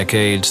recent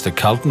decades, the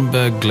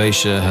Kaltenberg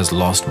Glacier has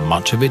lost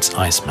much of its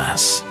ice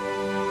mass.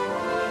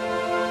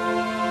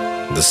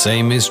 The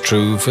same is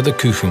true for the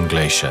Kuchen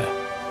Glacier.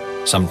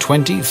 Some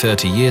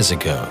 20-30 years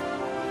ago,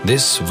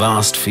 this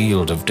vast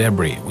field of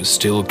debris was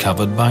still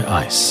covered by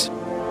ice.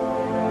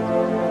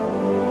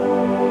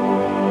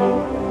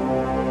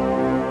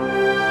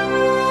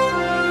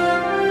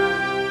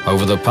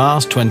 Over the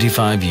past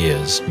 25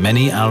 years,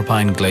 many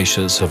alpine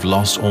glaciers have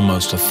lost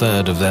almost a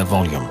third of their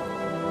volume.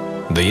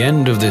 The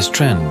end of this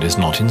trend is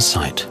not in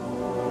sight.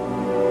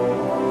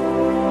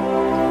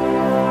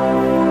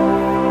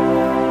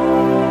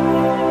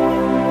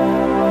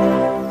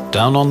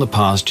 Down on the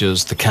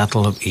pastures, the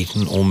cattle have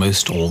eaten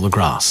almost all the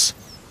grass,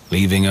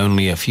 leaving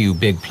only a few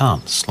big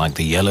plants like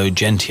the yellow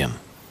gentian.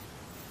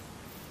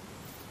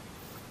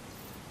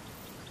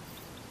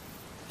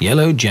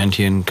 Yellow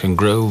gentian can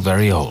grow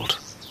very old,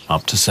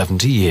 up to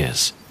 70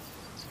 years.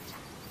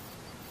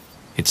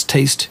 Its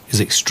taste is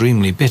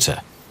extremely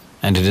bitter,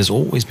 and it has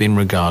always been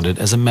regarded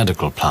as a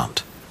medical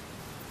plant.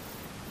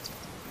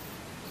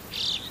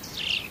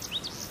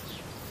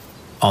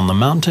 On the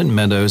mountain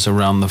meadows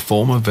around the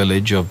former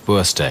village of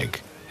Boersteg,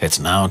 it's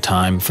now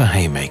time for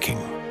haymaking.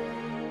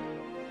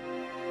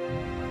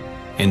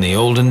 In the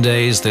olden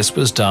days, this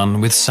was done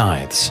with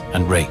scythes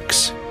and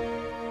rakes.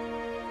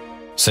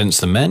 Since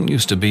the men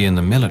used to be in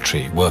the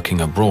military working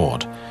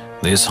abroad,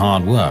 this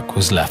hard work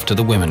was left to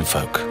the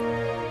womenfolk.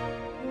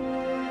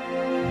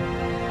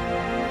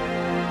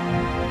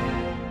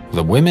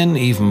 The women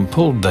even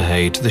pulled the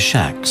hay to the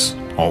shacks,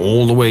 or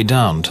all the way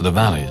down to the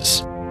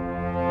valleys.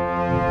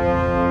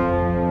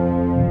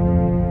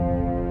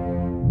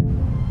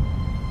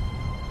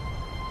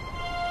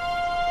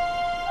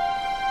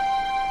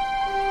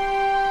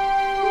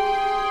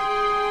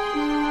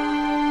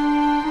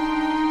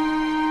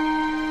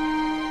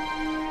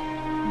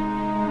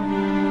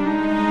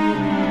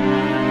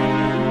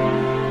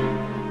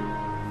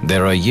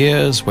 There are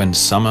years when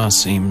summer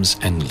seems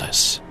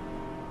endless,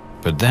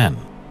 but then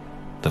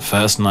the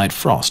first night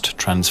frost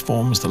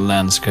transforms the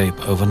landscape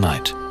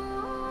overnight.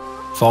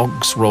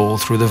 Fogs roll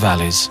through the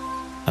valleys,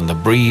 and the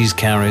breeze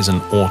carries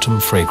an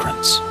autumn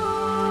fragrance.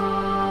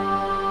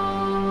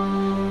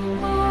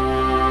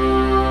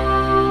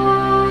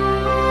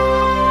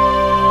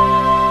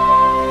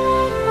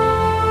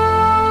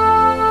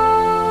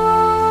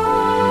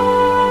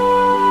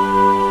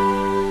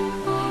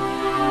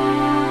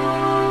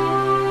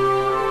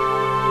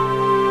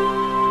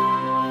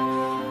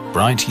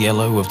 Bright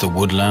yellow of the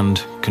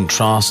woodland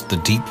contrasts the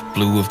deep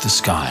blue of the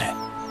sky,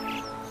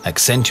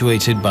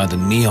 accentuated by the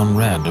neon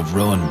red of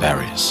rowan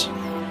berries.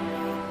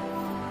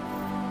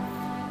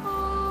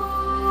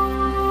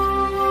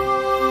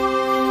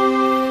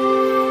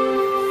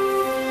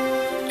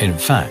 In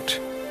fact,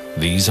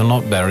 these are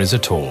not berries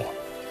at all,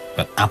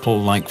 but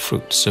apple-like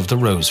fruits of the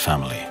rose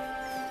family.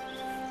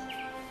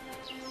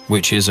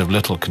 which is of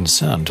little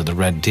concern to the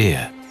red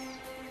deer.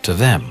 To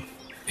them,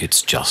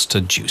 it's just a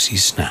juicy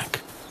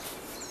snack.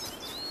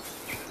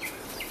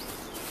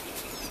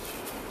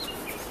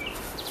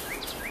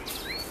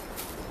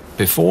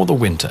 Before the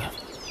winter,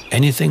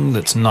 anything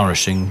that's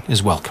nourishing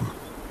is welcome.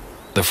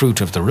 The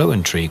fruit of the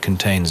rowan tree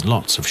contains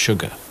lots of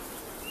sugar.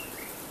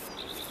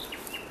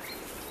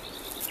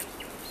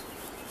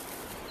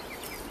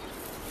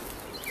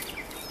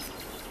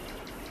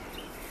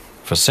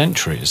 For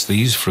centuries,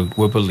 these fruit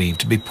were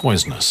believed to be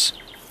poisonous.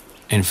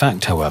 In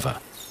fact, however,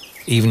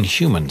 even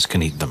humans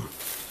can eat them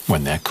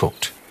when they're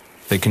cooked.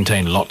 They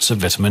contain lots of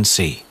vitamin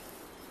C.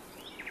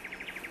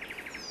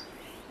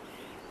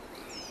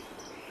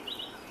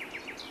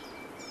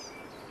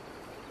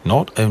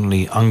 Not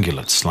only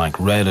ungulates like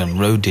red and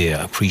roe deer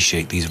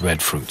appreciate these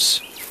red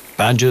fruits.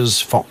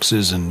 Badgers,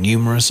 foxes, and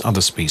numerous other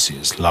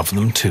species love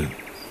them too.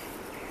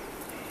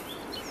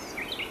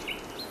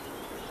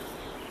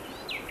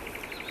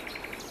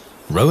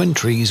 Rowan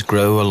trees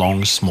grow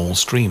along small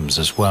streams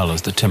as well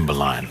as the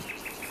timberline.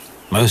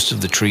 Most of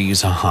the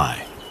trees are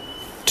high,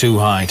 too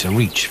high to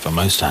reach for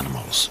most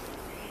animals.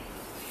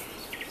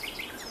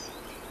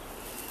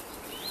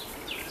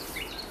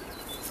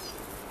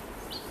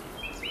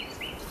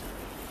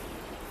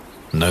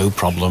 No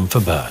problem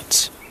for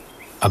birds.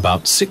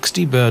 About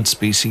 60 bird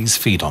species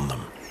feed on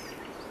them.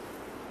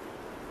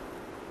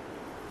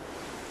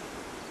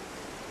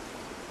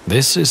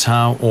 This is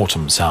how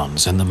autumn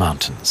sounds in the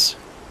mountains.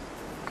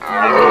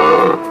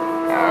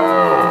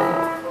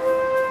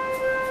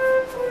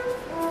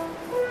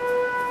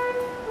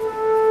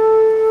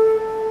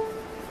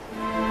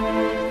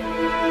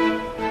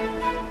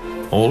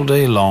 All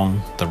day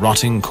long, the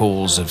rotting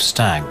calls of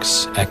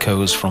stags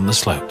echoes from the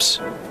slopes.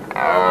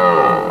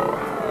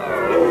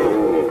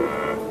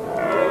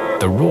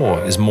 The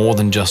roar is more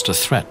than just a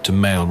threat to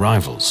male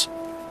rivals.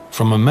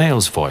 From a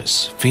male's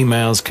voice,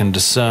 females can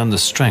discern the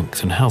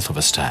strength and health of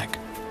a stag.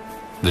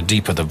 The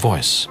deeper the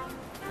voice,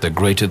 the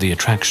greater the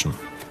attraction.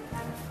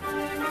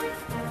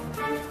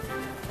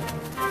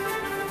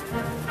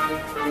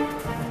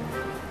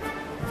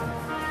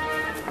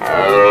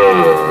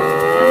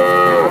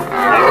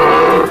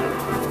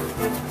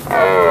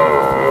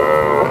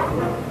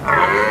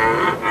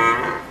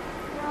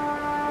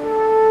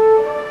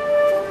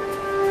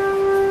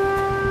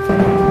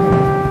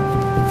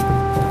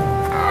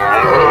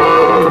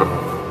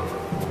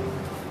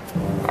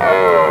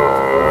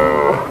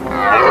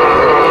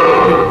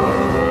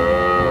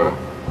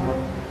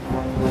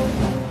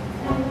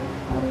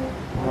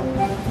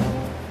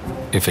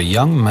 If a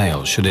young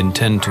male should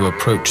intend to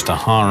approach the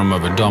harem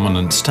of a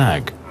dominant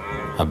stag,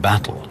 a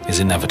battle is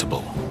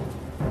inevitable.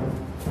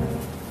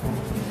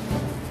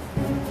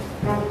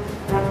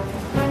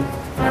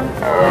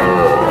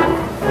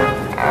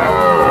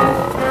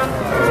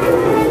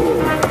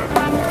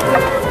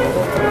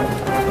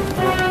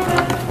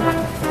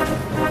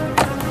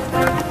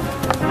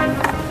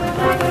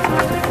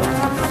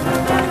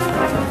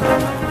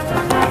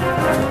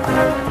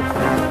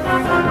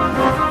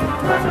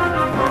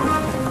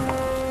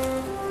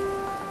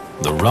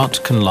 The rut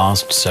can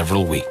last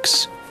several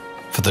weeks.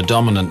 For the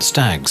dominant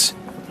stags,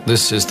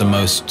 this is the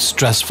most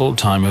stressful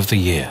time of the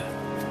year.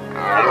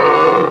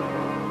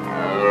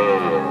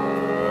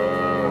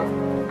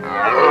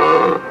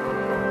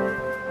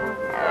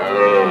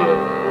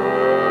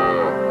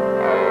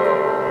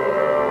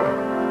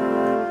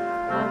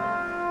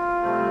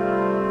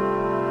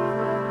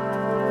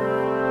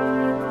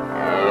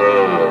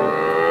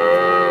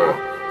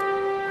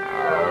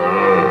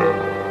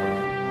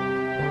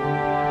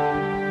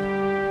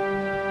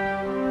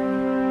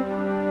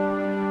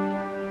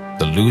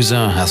 The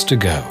loser has to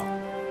go.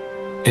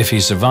 If he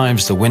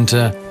survives the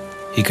winter,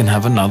 he can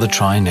have another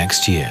try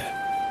next year.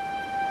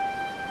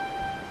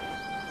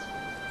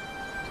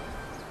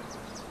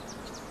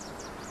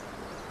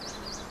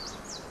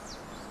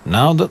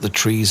 Now that the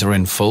trees are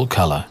in full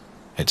color,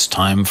 it's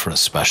time for a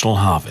special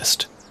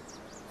harvest.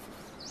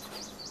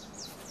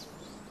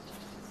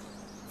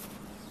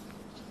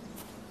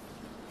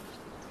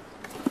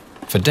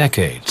 For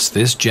decades,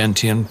 this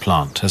gentian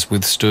plant has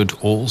withstood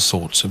all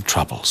sorts of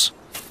troubles.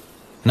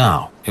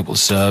 Now it will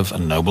serve a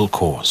noble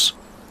cause.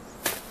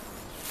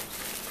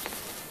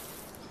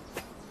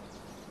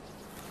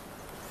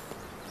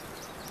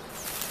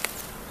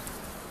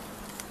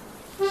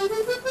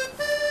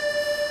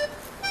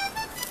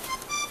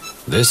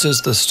 This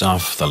is the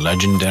stuff the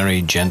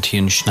legendary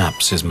gentian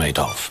schnapps is made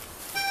of.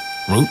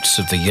 Roots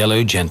of the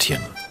yellow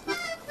gentian,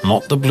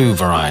 not the blue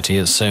variety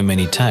as so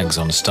many tags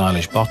on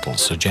stylish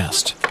bottles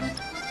suggest.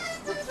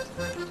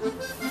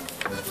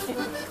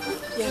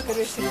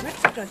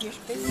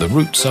 The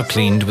roots are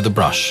cleaned with a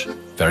brush,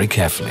 very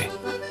carefully.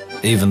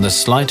 Even the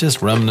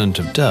slightest remnant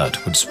of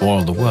dirt would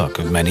spoil the work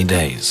of many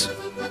days.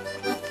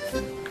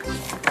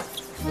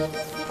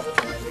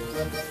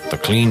 The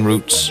clean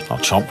roots are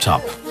chopped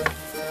up.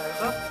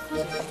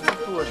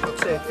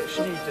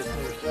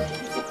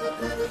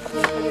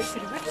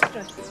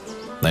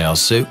 They are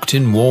soaked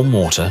in warm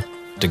water,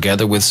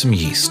 together with some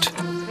yeast.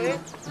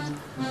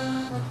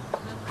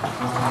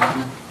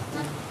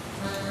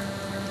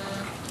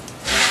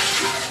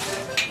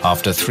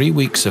 After 3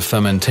 weeks of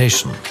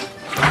fermentation,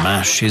 the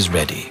mash is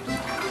ready.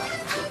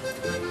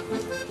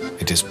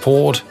 It is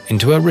poured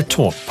into a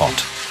retort pot.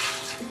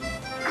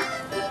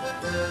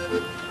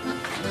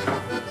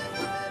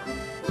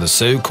 The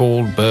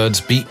so-called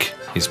bird's beak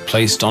is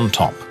placed on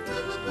top.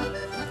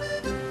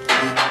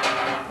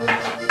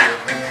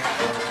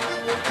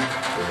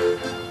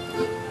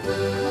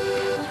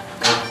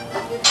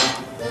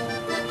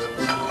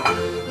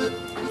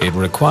 It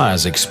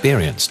requires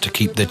experience to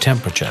keep the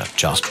temperature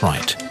just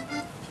right.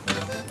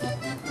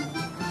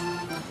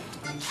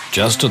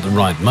 Just at the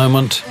right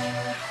moment,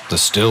 the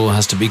still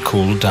has to be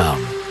cooled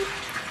down.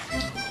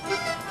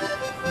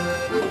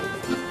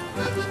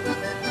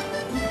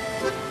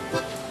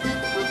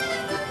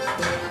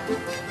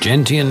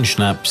 Gentian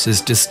schnapps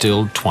is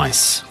distilled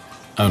twice.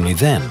 Only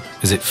then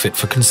is it fit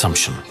for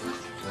consumption.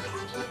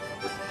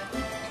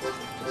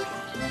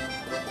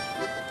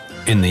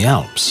 In the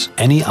Alps,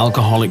 any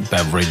alcoholic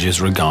beverage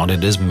is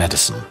regarded as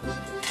medicine.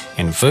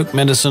 In folk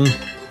medicine,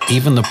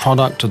 even the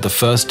product of the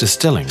first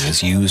distilling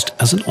is used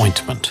as an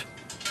ointment.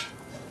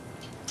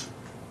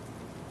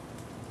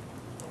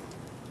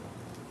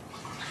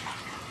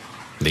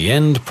 The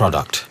end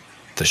product,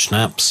 the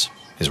schnapps,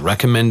 is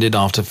recommended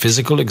after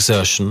physical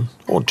exertion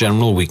or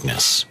general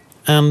weakness,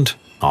 and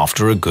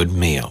after a good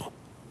meal.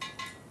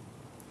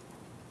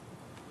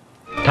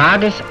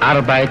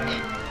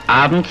 Tagesarbeit,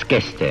 abends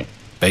Gäste.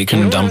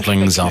 Bacon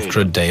dumplings after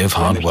a day of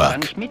hard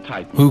work.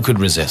 Who could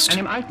resist?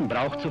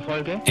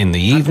 In the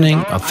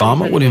evening, a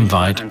farmer would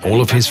invite all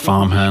of his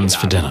farmhands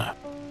for dinner.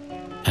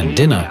 And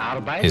dinner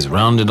is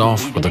rounded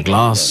off with a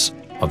glass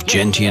of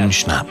Gentian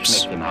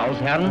schnapps.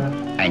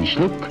 Ein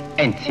Schluck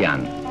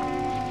Enzian.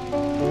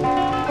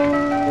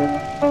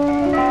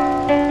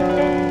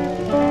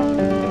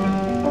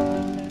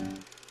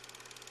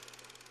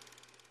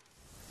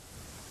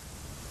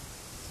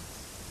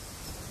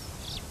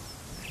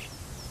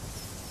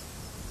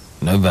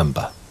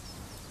 November.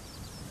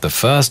 The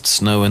first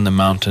snow in the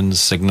mountains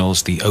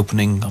signals the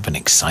opening of an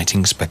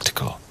exciting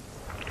spectacle.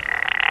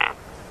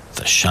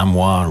 The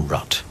chamois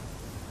rut.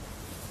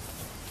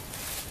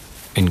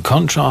 In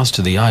contrast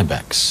to the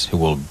ibex, who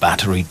will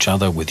batter each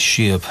other with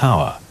sheer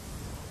power,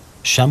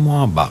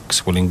 chamois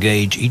bucks will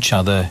engage each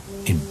other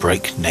in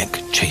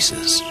breakneck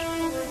chases.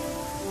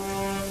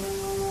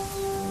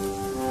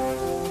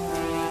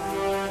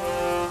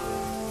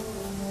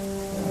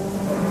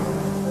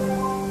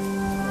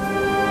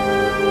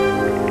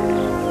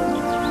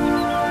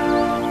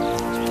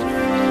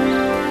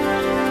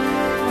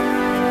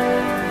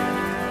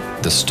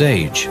 The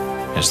stage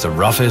is the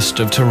roughest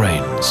of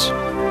terrains.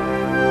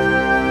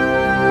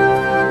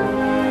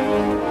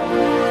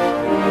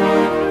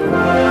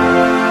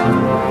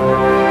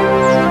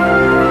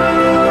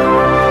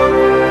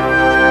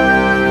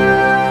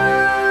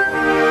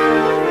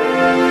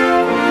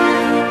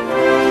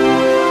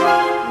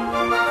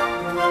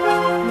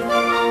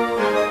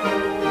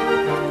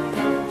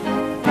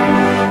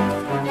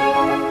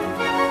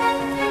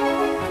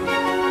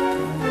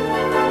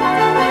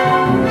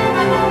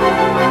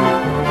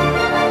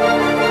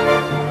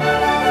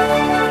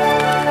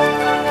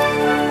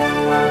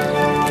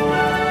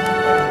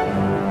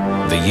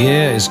 The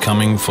year is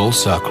coming full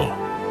circle.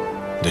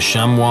 The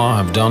chamois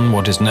have done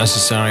what is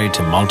necessary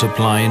to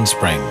multiply in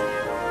spring.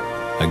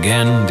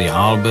 Again, the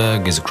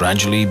Arlberg is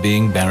gradually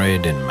being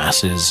buried in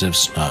masses of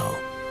snow.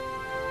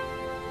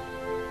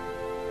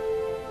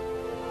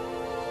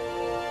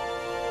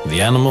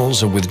 The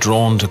animals are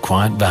withdrawn to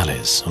quiet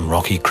valleys and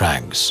rocky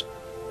crags,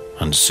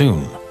 and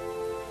soon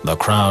the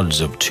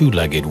crowds of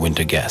two-legged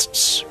winter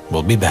guests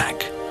will be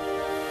back.